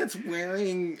the Rachel. one that's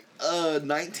wearing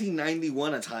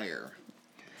 1991 attire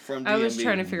from D&B. I was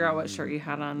trying to figure out what shirt you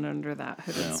had on under that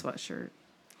hooded Yeah. sweatshirt.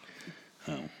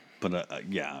 Oh.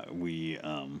 But yeah, we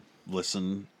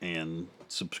listen and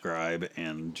subscribe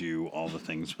and do all the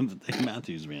things with the Dave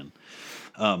Matthews Band.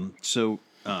 So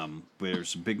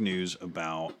there's big news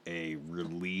about a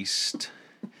released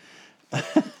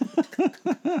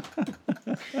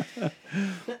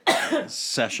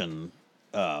session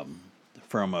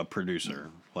from a producer,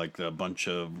 like a bunch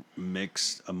of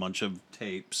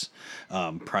tapes,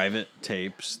 private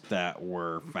tapes that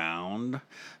were found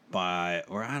by,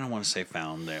 or I don't want to say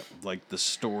found, that like the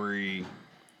story,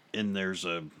 and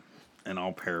and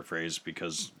I'll paraphrase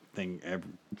because thing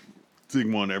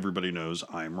one everybody knows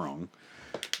I'm wrong.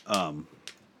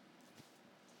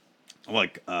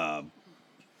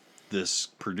 This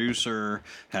producer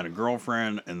had a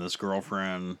girlfriend, and this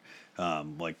girlfriend,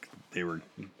 they were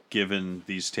given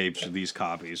these tapes, these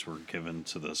copies were given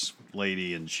to this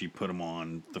lady, and she put them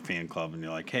on the fan club, and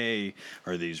you're like, hey,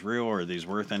 are these real? Are these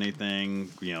worth anything?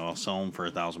 I'll sell them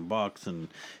for $1,000, and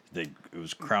it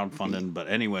was crowdfunding. But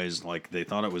anyways, like, they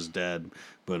thought it was dead,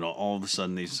 but all of a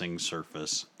sudden these things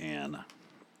surface, and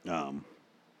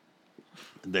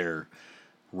they're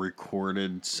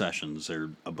recorded sessions.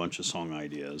 They're a bunch of song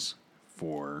ideas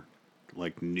for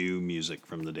like new music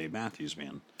from the Dave Matthews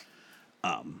Band.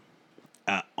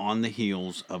 On the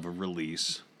heels of a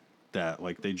release that,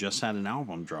 like, they just had an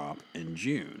album drop in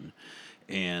June,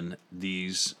 and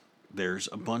there's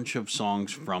a bunch of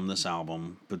songs from this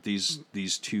album, but these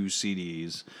two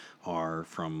CDs are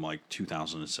from like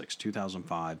 2006,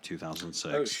 2005,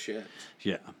 2006. Oh shit.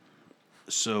 Yeah.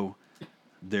 So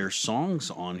there's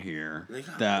songs on here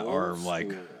that are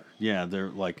like, yeah,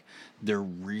 they're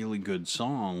really good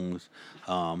songs.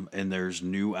 And there's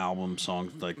new album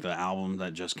songs, like the album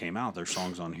that just came out. There's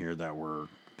songs on here that are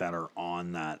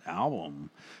on that album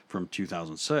from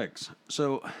 2006.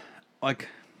 So, like,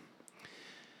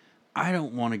 I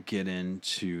don't want to get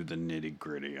into the nitty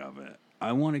gritty of it.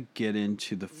 I want to get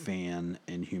into the fan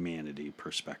and humanity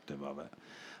perspective of it.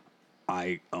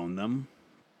 I own them.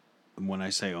 When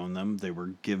I say own them, they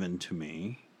were given to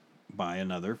me by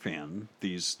another fan.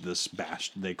 They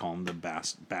call them the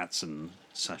Batson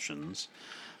sessions.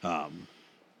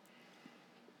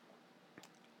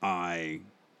 I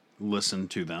listened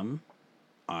to them.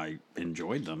 I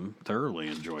thoroughly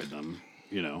enjoyed them.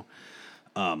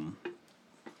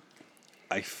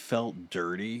 I felt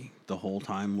dirty the whole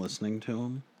time listening to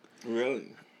them.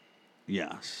 Really?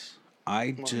 Yes,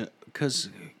 because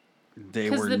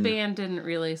the band didn't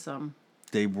release them.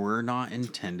 They were not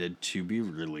intended to be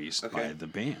released by the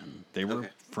band. They were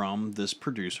from this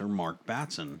producer, Mark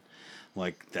Batson.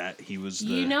 Like that, he was the...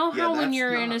 You know how when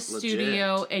you're in a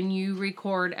studio and you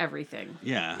record everything?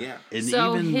 Yeah. Yeah. And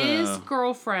so even his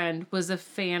girlfriend was a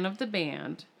fan of the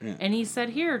band. Yeah. And he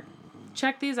said, here,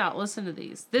 check these out. Listen to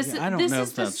these. I don't know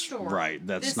if that's story. Right.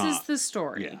 This is the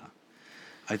story. Yeah.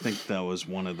 I think that was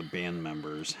one of the band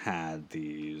members had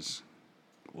these,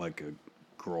 like a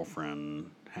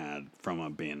girlfriend had from a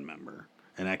band member,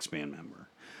 an ex-band member,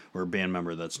 or a band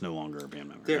member that's no longer a band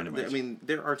member.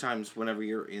 There are times whenever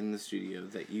you're in the studio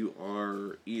that you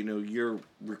are, you're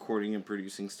recording and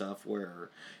producing stuff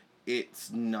where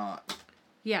it's not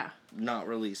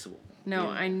releasable. No,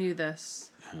 I knew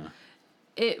this.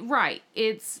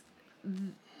 It's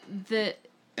the...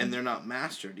 And they're not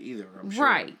mastered either, I'm sure.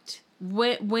 Right.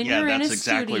 When you're in a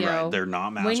exactly studio, right. They're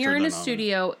not mastered. When you're in a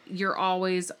studio, you're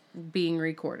always being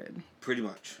recorded. Pretty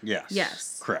much.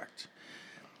 Yes. Correct.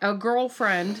 A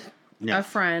girlfriend, a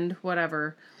friend,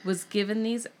 whatever, was given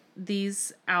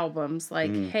these albums.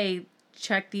 Like, hey,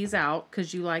 check these out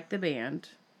because you like the band.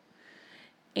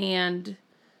 And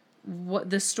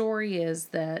what the story is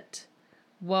that,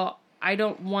 well, I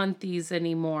don't want these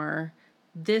anymore.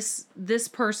 This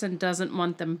person doesn't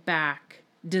want them back.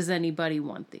 Does anybody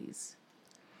want these?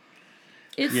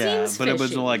 It seems fishy. It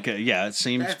was like it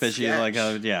seems That's fishy.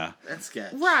 sketch. That's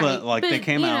sketch. Right, but they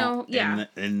came out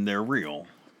and they're real.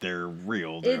 They're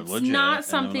real. They're legit. It's not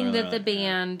something that the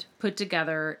band put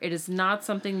together. It is not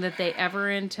something that they ever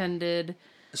intended.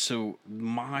 So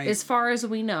as far as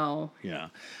we know. Yeah.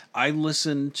 I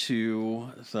listened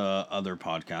to the other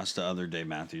podcast, the other Dave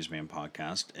Matthews Band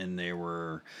podcast, and they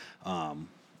were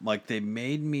they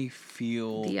made me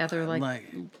feel... The other,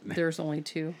 there's only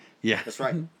two. Yeah. That's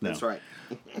right. No. That's right.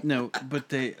 No, but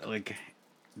they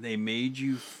made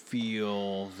you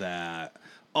feel that,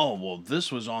 oh, well,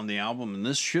 this was on the album, and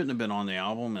this shouldn't have been on the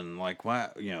album, and,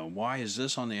 why is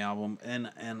this on the album?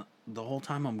 And the whole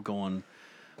time I'm going,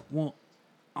 well,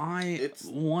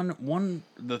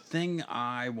 the thing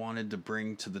I wanted to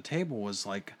bring to the table was,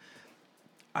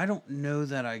 I don't know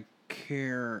that I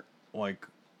care,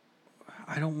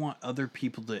 I don't want other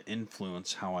people to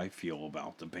influence how I feel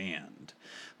about the band.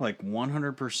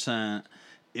 100%,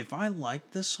 if I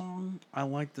like this song, I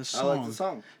like this song. I like the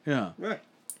song. Yeah. Right.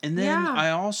 And then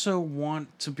I also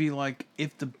want to be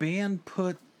if the band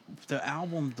put the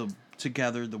album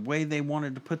together the way they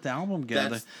wanted to put the album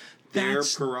together, their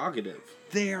that's prerogative.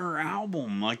 their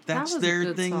album. Like, that's was a their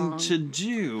good thing song. to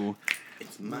do.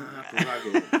 It's my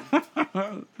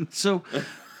prerogative. So,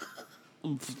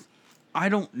 I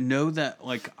don't know that,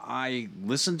 like, I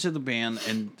listened to the band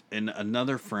and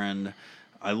another friend,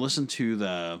 I listened to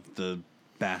the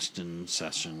Batson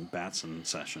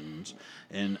sessions,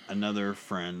 and another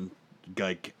friend,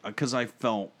 like, because I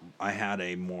felt I had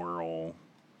a moral,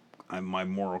 my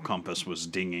moral compass was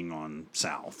dinging on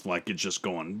south, like it's just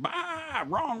going, bah,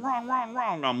 wrong, wrong, wrong,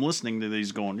 wrong. I'm listening to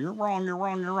these going, you're wrong, you're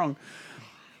wrong, you're wrong.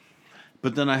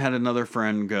 But then I had another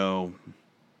friend go,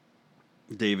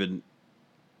 David,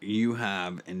 you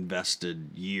have invested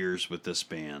years with this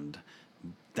band,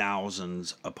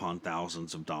 thousands upon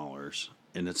thousands of dollars,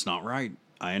 and it's not right.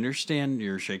 I understand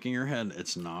you're shaking your head.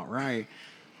 It's not right.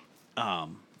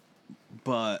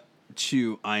 But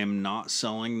I am not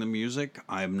selling the music.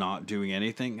 I am not doing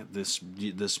anything.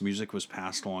 This music was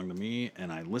passed along to me,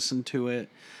 and I listened to it.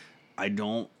 I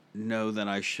don't know that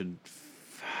I should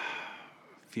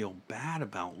feel bad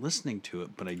about listening to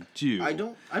it, but I do. I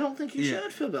don't think you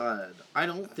should feel bad. I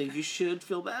don't think you should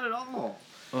feel bad at all.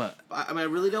 What? I mean, I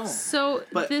really don't. So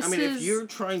But this I mean, is, if you're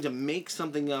trying to make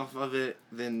something off of it,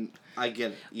 then I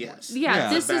get it. Yes. yeah,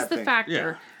 this Bad is the thing.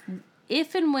 factor.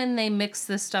 If and when they mix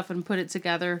this stuff and put it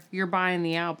together, you're buying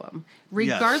the album,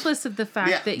 regardless of the fact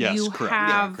Yeah. that Yes, you correct.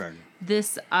 have Yeah, correct.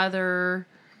 this other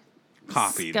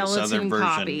Copy, this other skeleton version.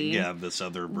 copy. Yeah, this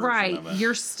other version right. of it.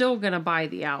 You're still gonna buy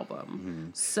the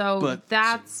album, so But-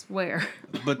 that's where.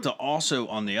 But to also,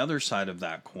 on the other side of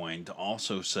that coin, to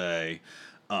also say,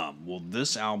 well,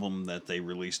 this album that they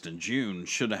released in June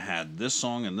should have had this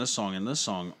song and this song and this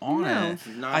song on No. it. It's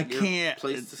not I your can't.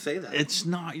 place to say that. It's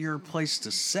not your place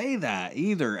to say that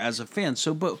either as a fan.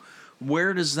 So, but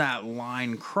where does that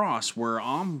line cross? Where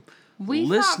I'm We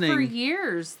listening? thought for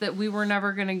years that we were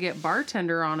never gonna get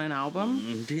Bartender on an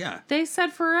album. Yeah. They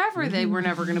said forever they were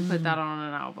never gonna put that on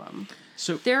an album.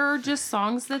 So There are just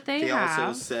songs that they They have.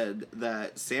 also said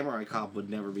that Samurai Cop would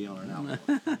never be on an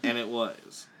album, and it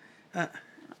was.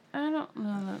 I don't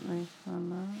know that they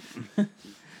said that.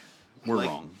 we're like-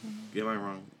 wrong. Am I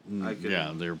wrong? I could.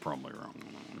 Yeah, they're probably wrong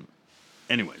on that one.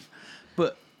 Anyways,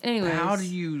 but Anyways. how do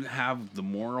you have the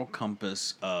moral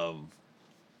compass of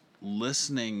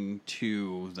listening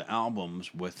to the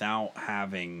albums without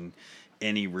having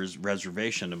any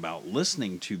reservation about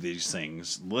listening to these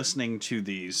things, listening to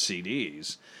these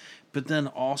CDs, but then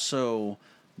also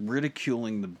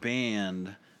ridiculing the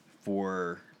band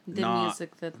for The not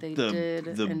music that they the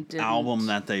did the and didn't. album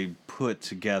that they put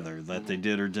together, that they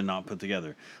did or did not put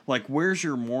together. Like, where's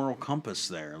your moral compass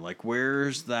there? Like,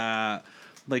 where's that?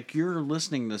 Like, you're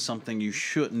listening to something you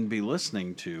shouldn't be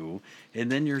listening to,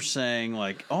 and then you're saying,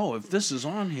 like, oh, if this is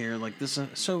on here, like this,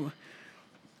 so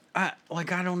I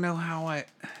don't know how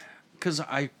because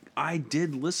I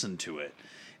did listen to it,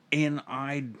 and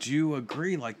I do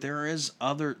agree. Like, there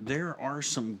are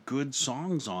some good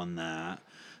songs on that.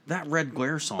 That Red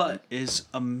Glare song But- is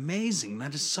amazing.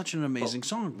 That is such an amazing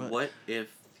song. But What if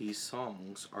these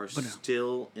songs are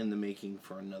still in the making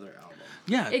for another album?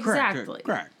 yeah, Exactly.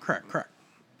 correct.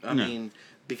 I No. mean,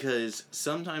 because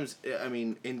sometimes, I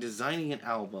mean, in designing an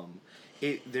album,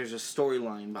 there's a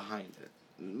storyline behind it.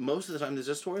 Most of the time, there's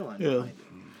a storyline behind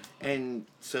it. And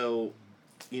so,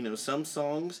 some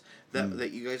songs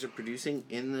that you guys are producing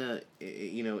in the,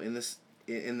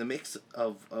 in the mix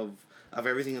of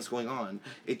everything that's going on,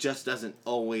 it just doesn't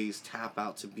always tap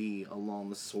out to be along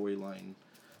the storyline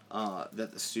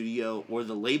that the studio or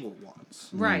the label wants.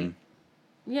 Right.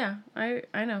 Yeah,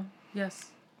 I know. Yes.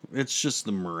 It's just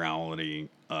the morality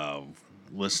of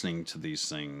listening to these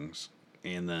things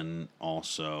and then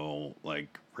also,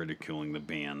 like, ridiculing the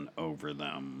band over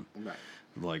them. Right.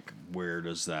 Like, where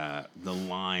does the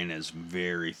line is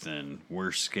very thin.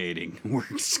 We're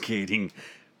skating,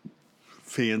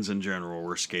 fans in general,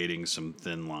 we're skating some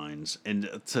thin lines. And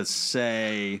to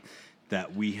say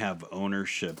that we have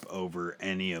ownership over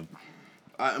any of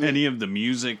the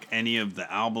music, any of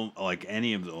the album, like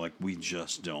any of the, like, we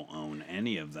just don't own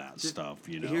any of that stuff,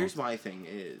 Here's my thing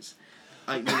is,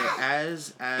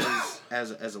 as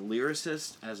a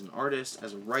lyricist, as an artist,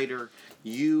 as a writer,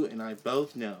 you and I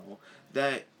both know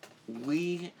that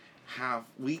we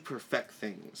perfect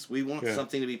things. We want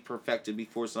something to be perfected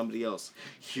before somebody else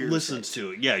hears listens it.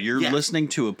 to it. Yeah, you're listening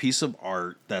to a piece of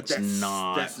art that's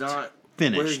not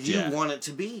finished where you yet. want it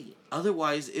to be.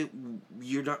 Otherwise,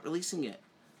 you're not releasing it.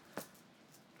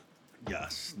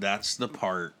 Yes, that's the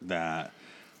part that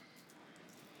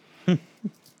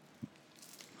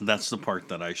that's the part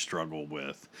that I struggle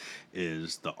with,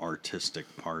 is the artistic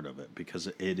part of it, because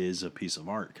it is a piece of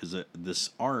art. Because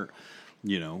this art,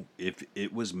 you know, if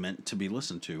it was meant to be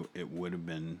listened to, it would have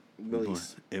been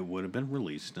Released. It would have been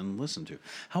released and listened to.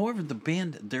 However, the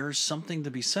band, there's something to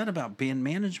be said about band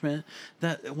management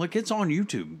that, like, it's on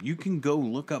YouTube. You can go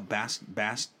look up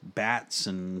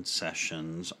Batson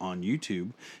sessions on YouTube,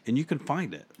 and you can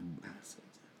find it.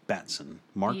 Batson.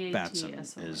 Mark Batson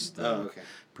is the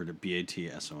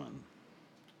Batson.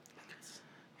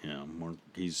 Yeah, Mark.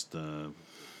 He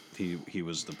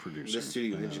was the producer, The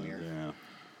studio engineer. Yeah.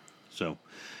 So,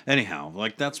 anyhow,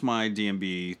 like, that's my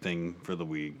DMB thing for the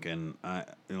week, and I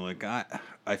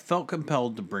felt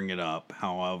compelled to bring it up.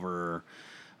 However,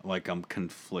 like, I'm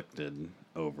conflicted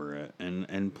over it,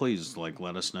 and please, like,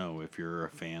 let us know if you're a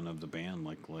fan of the band.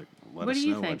 Like let us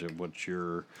know what's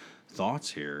your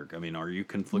thoughts here. I mean, are you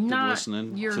conflicted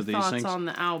listening your to these thoughts things? on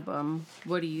the album.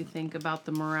 What do you think about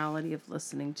the morality of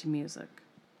listening to music?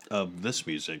 Of this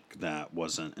music that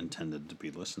wasn't intended to be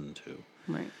listened to.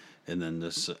 Right. And then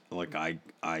this, like, I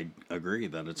agree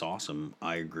that it's awesome.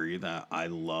 I agree that I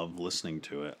love listening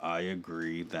to it. I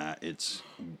agree that it's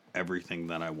everything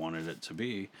that I wanted it to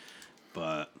be.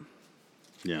 But,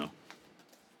 you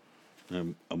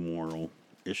know, a moral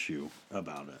issue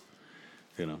about it,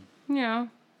 you know. Yeah.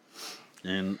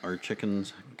 And our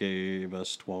chickens gave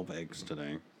us 12 eggs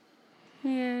today.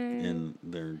 Yay. And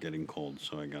they're getting cold,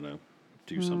 so I gotta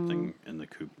do something in the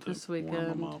coop to warm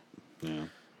them up. Yeah.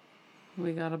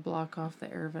 We gotta block off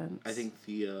the air vents. I think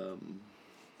the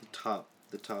top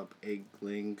egg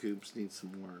laying coops need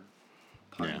some more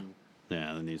pine.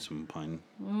 Yeah, they need some pine.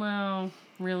 Well,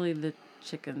 really, the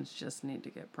chickens just need to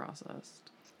get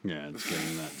processed. Yeah, it's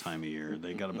getting that time of year.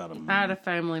 They got about a month. I had a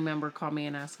family member call me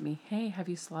and ask me, "Hey, have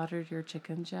you slaughtered your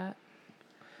chickens yet?"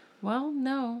 Well,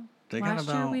 no. Last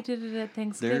year we did it at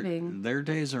Thanksgiving. Their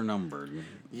days are numbered.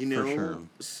 You know, for sure.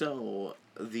 So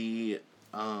the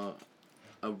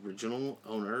original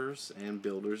owners and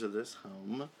builders of this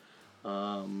home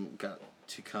got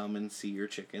to come and see your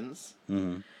chickens.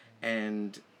 Mm-hmm.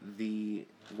 And the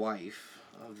wife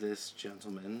of this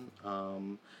gentleman,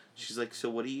 she's like, "So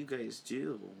what do you guys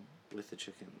do with the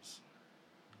chickens?"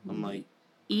 I'm like,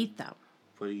 "Eat them."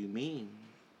 "What do you mean?"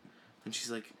 And she's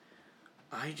like,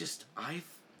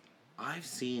 I've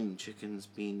seen chickens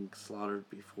being slaughtered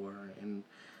before, and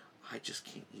I just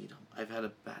can't eat them. I've had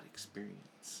a bad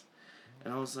experience."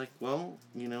 And I was like, "Well,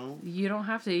 you know, you don't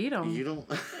have to eat them. You don't."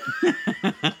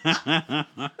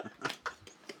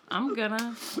 I'm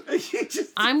gonna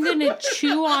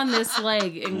chew on this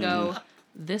leg and go,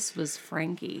 "This was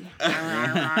Frankie."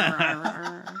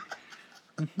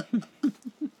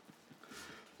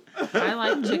 I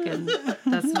like chicken.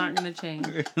 That's not gonna change.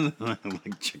 I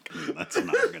like chicken. That's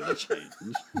not gonna change.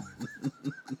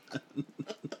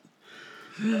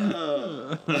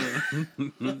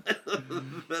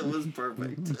 That was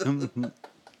perfect.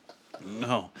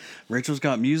 No, Rachel's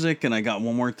got music, and I got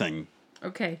one more thing.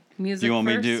 Okay, music. Do you want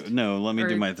first? me to do? No, let me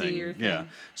do my thing. Your thing. Yeah.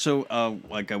 So,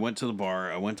 like, I went to the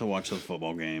bar. I went to watch the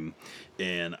football game,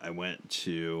 and I went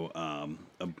to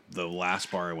the last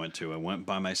bar I went to. I went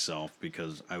by myself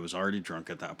because I was already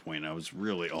drunk at that point. I was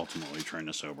really ultimately trying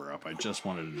to sober up. I just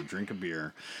wanted to drink a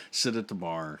beer, sit at the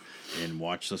bar, and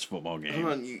watch this football game. Hold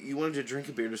on, you wanted to drink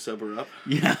a beer to sober up?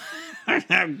 Yeah,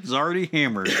 I was already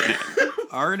hammered.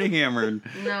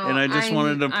 No, and I just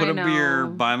wanted to put a beer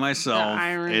by myself. The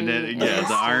irony the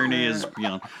irony is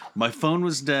beyond. My phone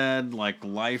was dead. Like,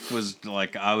 life was,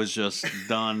 like, I was just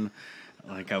done.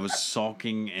 Like, I was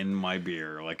sulking in my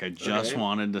beer. Like, I just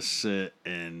wanted to sit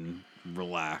and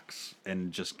relax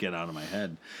and just get out of my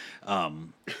head.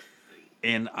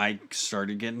 And I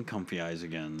started getting comfy eyes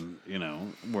again, you know,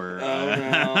 where...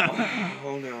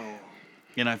 Oh, no.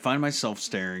 And I find myself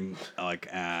staring,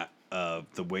 like, at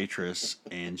the waitress,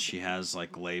 and she has,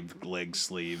 like, leg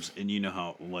sleeves, and you know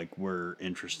how, like, we're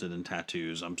interested in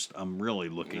tattoos. I'm really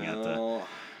looking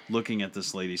at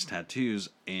this lady's tattoos,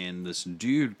 and this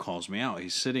dude calls me out.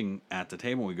 He's sitting at the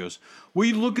table. He goes, "What are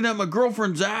you looking at my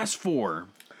girlfriend's ass for?"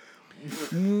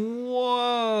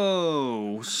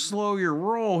 Whoa, slow your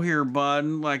roll here, bud.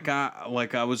 Like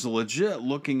I was legit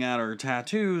looking at her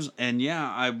tattoos, and yeah,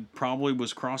 I probably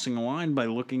was crossing a line by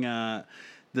looking at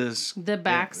the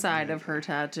backside of her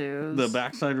tattoos. The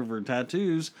backside of her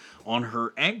tattoos on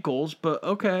her ankles, but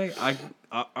okay,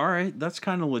 all right, that's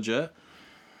kind of legit.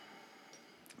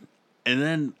 And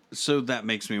then, so that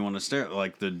makes me want to stare.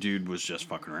 Like, the dude was just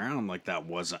fucking around. Like, that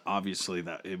wasn't, obviously,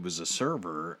 that it was a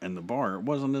server in the bar. It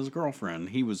wasn't his girlfriend.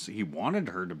 He wanted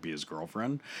her to be his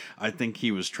girlfriend. I think he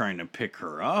was trying to pick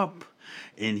her up,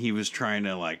 and he was trying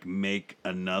to, like, make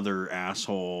another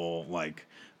asshole, like,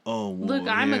 oh, well, Look,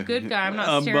 I'm a good guy. I'm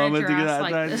not staring at your ass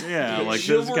like this. Yeah, like this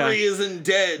Chivalry guy. isn't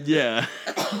dead. Yeah.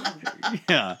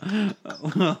 Yeah.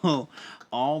 Well,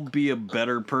 I'll be a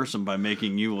better person by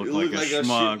making you look like a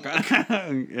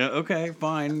schmuck. Yeah, okay,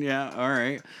 fine. Yeah, all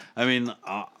right. I mean,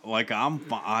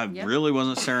 I Yep. really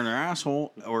wasn't staring at her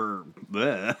asshole or.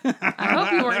 Bleh. I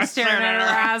hope you weren't staring at her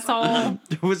asshole. I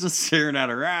wasn't staring at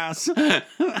her ass. I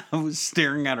was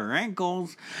staring at her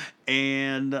ankles,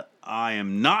 and I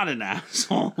am not an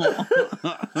asshole.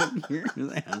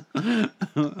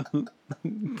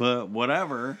 But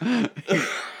whatever.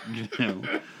 You know.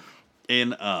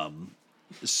 And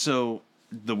so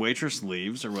the waitress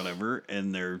leaves or whatever,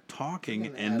 and they're talking,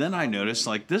 and then I notice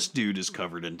like this dude is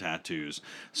covered in tattoos.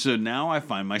 So now I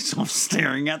find myself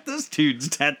staring at this dude's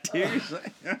tattoos.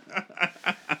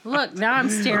 Look, now I'm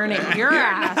staring at your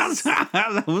ass.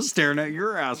 I was staring at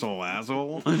your asshole. I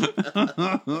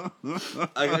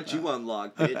got you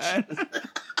unlocked,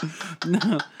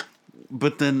 bitch.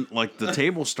 But then, like, the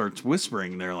table starts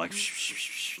whispering. They're like, shh, shh,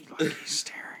 shh, shh, like, he's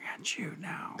staring at you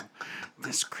now.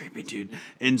 This creepy dude.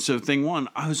 And so, thing one,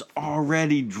 I was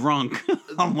already drunk.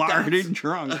 I'm already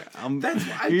drunk. That's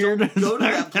why I don't go to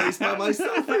that place by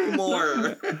myself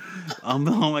anymore.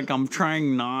 I'm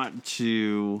trying not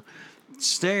to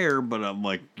stare, but I'm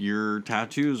like, your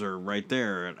tattoos are right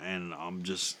there, and I'm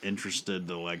just interested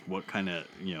to like what kind of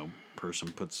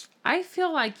person puts I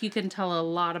feel like you can tell a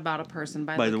lot about a person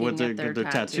by looking at their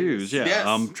tattoos. Yeah, Yes.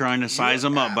 I'm trying to size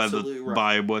them up absolutely right.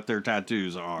 by what their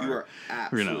tattoos are. You are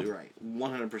absolutely right.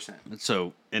 100%.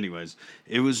 So, anyways,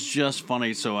 it was just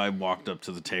funny. So I walked up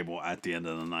to the table at the end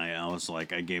of the night. I was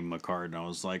like, I gave him a card, and I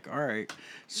was like, all right,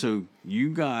 so you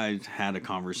guys had a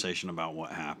conversation about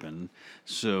what happened.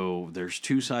 So there's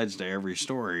two sides to every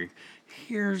story.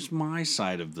 Here's my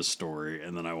side of the story.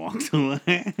 And then I walked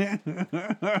away.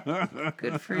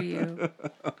 Good for you.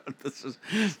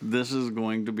 This is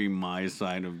going to be my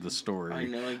side of the story. I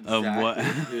know of exactly what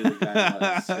who the guy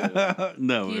was. Too.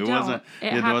 No, You it don't. wasn't.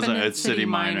 It It wasn't happened at City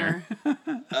Minor.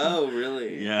 Oh,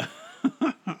 really? Yeah.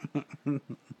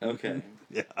 Okay.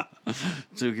 Yeah.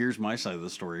 So here's my side of the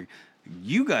story.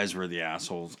 You guys were the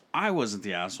assholes. I wasn't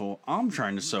the asshole. I'm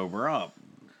trying to sober up.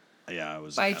 Yeah, I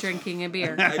was. By drinking a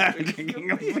beer.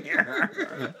 Drinking a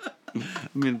beer. I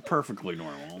mean, perfectly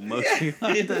normal. Most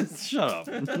people. Shut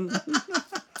up.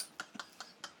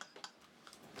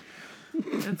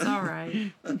 It's all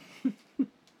right.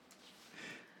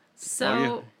 So, Oh,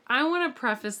 yeah. I want to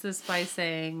preface this by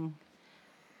saying,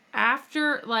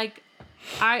 after, like,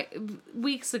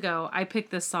 weeks ago, I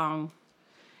picked this song,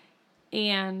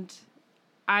 and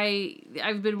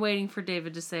I've been waiting for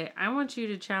David to say, I want you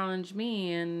to challenge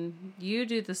me, and you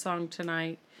do the song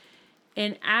tonight.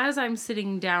 And as I'm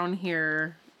sitting down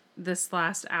here this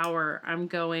last hour, I'm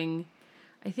going,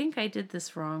 I think I did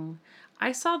this wrong.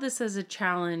 I saw this as a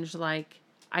challenge, like,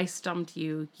 I stumped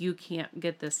you, you can't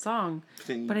get this song.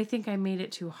 But I think I made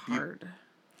it too hard.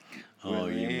 Oh,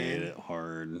 you made it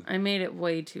hard. I made it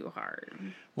way too hard.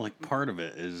 Like, part of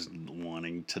it is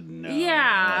wanting to know.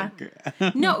 Yeah.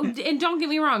 Like, No, and don't get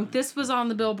me wrong, this was on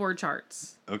the Billboard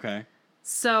charts. okay.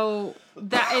 So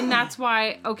that's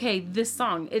why, okay, this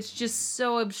song, it's just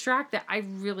so abstract that I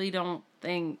really don't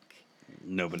think.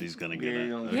 Nobody's going to get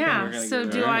it. Yeah, so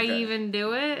do I Okay. even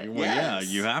do it? Well, yeah, Yes.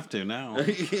 you have to now.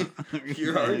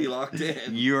 You're already locked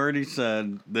in. You already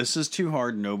said, this is too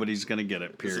hard, nobody's going to get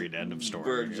it, period, end of story.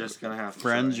 We're just going to have to.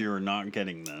 Friends, try. you're not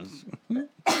getting this.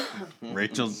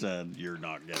 Rachel said, you're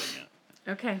not getting it.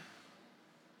 Okay.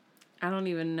 I don't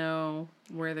even know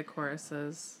where the chorus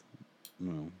is.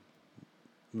 No,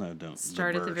 don't.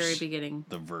 Start at the very verse. beginning.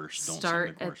 The verse, don't Start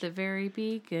sing the at chorus. the very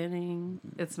beginning.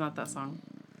 It's not that song.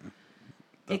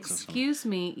 That's the song. Excuse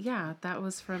me. Yeah, that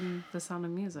was from The Sound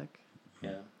of Music.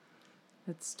 Yeah.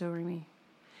 It's Do Re Mi.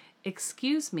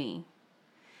 Excuse me,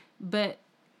 but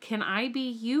can I be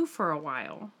you for a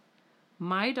while?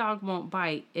 My dog won't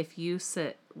bite if you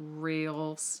sit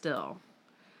real still.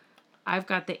 I've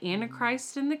got the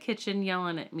Antichrist in the kitchen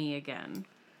yelling at me again.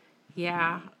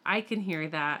 Yeah, I can hear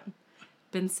that.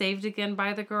 Been saved again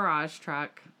by the garage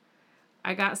truck.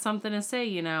 I got something to say,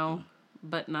 you know,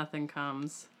 but nothing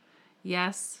comes.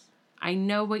 Yes, I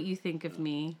know what you think of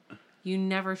me. You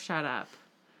never shut up.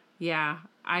 Yeah,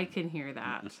 I can hear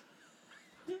that.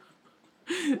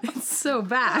 It's so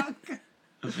bad.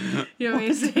 You want me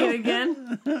to say it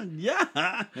again? Yeah.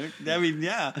 I mean,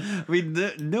 yeah. I mean,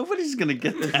 nobody's going to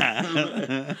get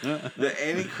that. The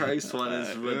Antichrist one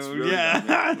is what's really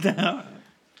Yeah.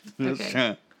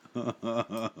 Okay.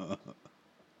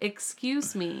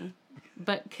 Excuse me,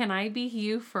 but can I be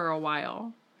you for a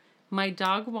while? My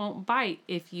dog won't bite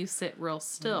if you sit real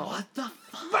still. What the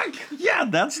fuck? Yeah,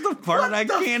 that's the part I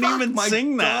can't even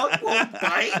sing Dog that. won't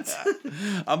bite?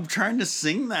 I'm trying to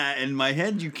sing that in my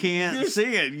head. You can't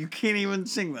sing it. You can't even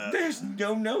sing that. There's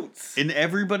no notes. And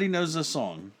everybody knows the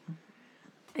song.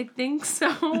 I think so.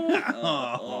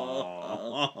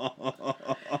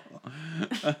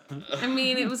 I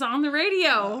mean, it was on the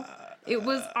radio. It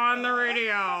was on the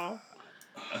radio.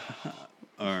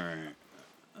 All right.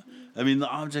 I mean, the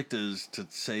object is to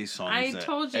say songs I that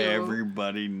told you.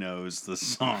 everybody knows the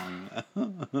song.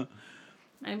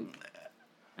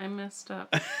 I messed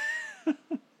up.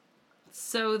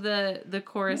 So the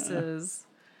chorus is,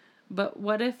 but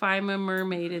what if I'm a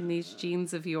mermaid in these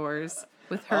jeans of yours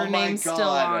with her name still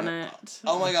on it?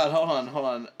 Oh my god,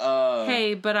 hold on.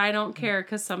 Hey, but I don't care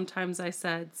because sometimes I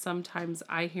said, sometimes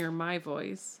I hear my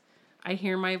voice. I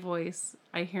hear my voice.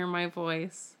 I hear my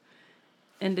voice.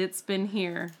 And it's been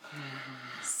here,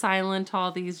 silent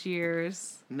all these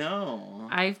years. No.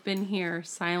 I've been here,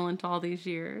 silent all these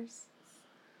years.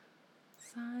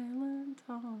 Silent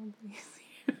all these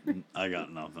years. I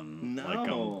got nothing. No. Like,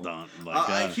 I'm done.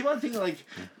 I keep on thinking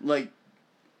like,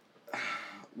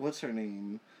 what's her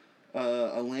name?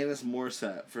 Alanis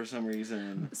Morissette for some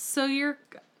reason. So you're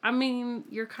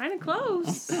kind of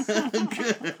close. But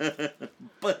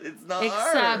it's not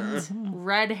Except her.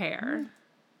 red hair.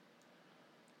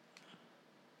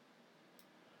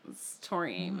 It's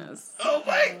Tori Amos. Oh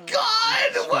my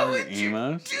god! Why would you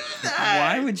Amos? do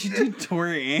that? Why would you do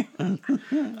Tori Amos?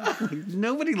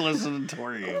 Nobody listened to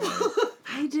Tori Amos.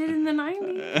 I did in the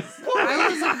 90s. I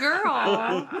was a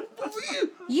girl. What were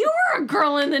you? You were a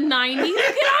girl in the 90s.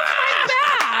 Get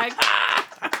off my back.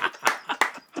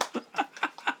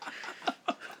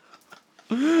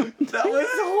 That was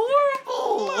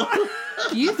horrible.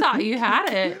 You thought you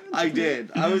had it. I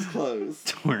did. I was close.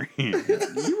 Tori Amos.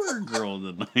 You were a girl in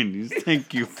the 90s.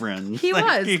 Thank you, friends. He Thank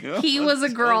was. you. He was a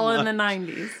girl in the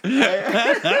 90s.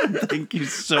 Thank you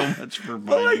so much for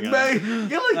But like, finding us. man,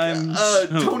 you're like I'm so-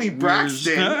 Tony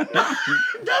Braxton. we're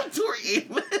Not Tori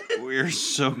Amos. We're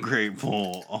so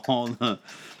grateful.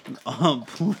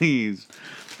 Please.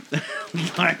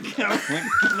 I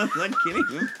can't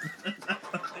even.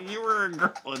 You were a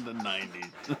girl in the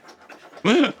 90s.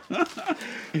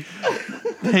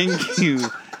 Thank you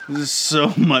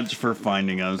so much for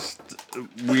finding us.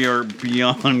 We are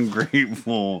beyond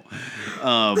grateful.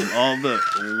 All the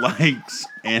likes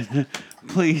and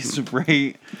please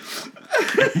rate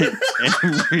and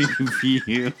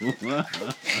review.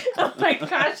 Oh my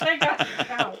gosh, I got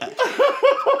it out.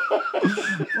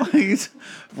 Please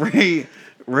rate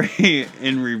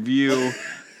and review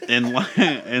and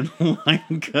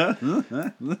like us.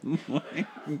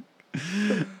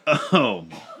 Oh,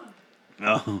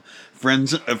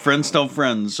 friends tell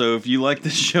friends. So if you like the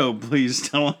show, please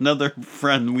tell another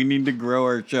friend. We need to grow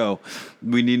our show.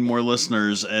 We need more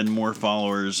listeners and more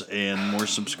followers and more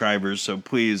subscribers. So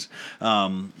please,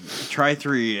 try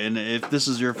 3. And if this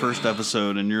is your first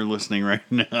episode and you're listening right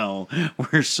now,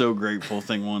 we're so grateful.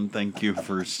 Thing 1, thank you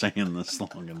for staying this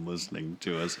long and listening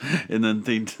to us. And then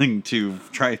thing 2,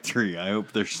 try 3. I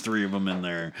hope there's 3 of them in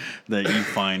there that you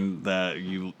find that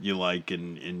you like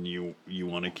and you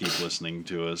want to keep listening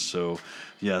to us. So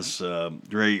yes,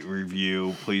 rate,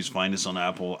 review. Please find us on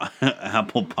Apple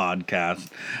Podcast,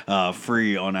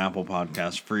 free on Apple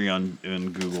Podcast, free on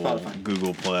Google Spotify.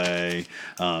 Google Play,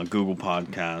 Google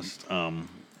Podcast.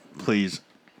 Please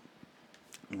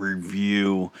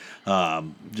review.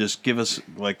 Just give us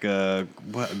like the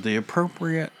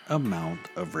appropriate amount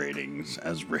of ratings,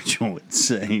 as Rachel would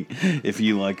say. If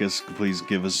you like us, please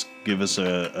give us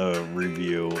a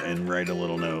review and write a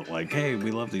little note like, hey,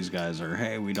 we love these guys, or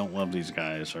hey, we don't love these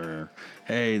guys, or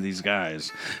hey, these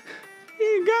guys.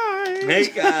 Hey guys. Hey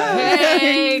guys.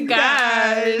 Hey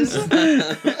guys.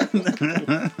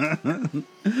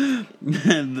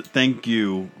 Thank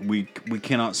you. We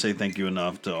cannot say thank you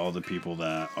enough to all the people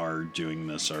that are doing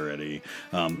this already.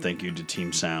 Thank you to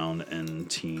Team Sound and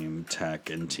Team Tech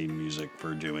and Team Music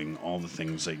for doing all the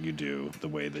things that you do, the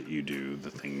way that you do the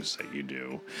things that you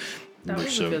do. That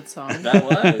was a good song. That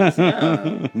was,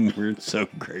 yeah. We're so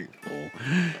grateful.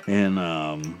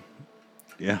 And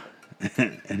yeah.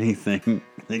 Anything.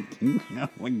 Oh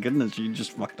my goodness, you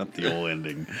just fucked up the whole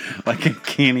ending. Like I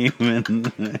can't even.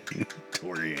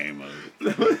 Tori Amos.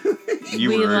 You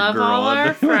We were a love girl all our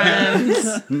under-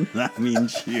 friends. That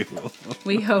means you.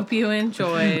 We hope you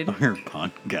enjoyed. Our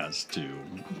podcast too.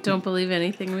 Don't believe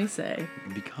anything we say.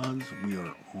 Because we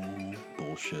are all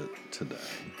bullshit today.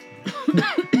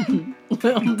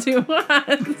 Will do us.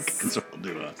 That's what will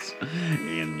do us.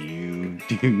 And you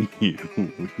do you.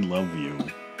 We love you.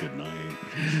 Good night.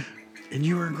 And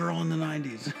you were a girl in the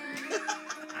 90s.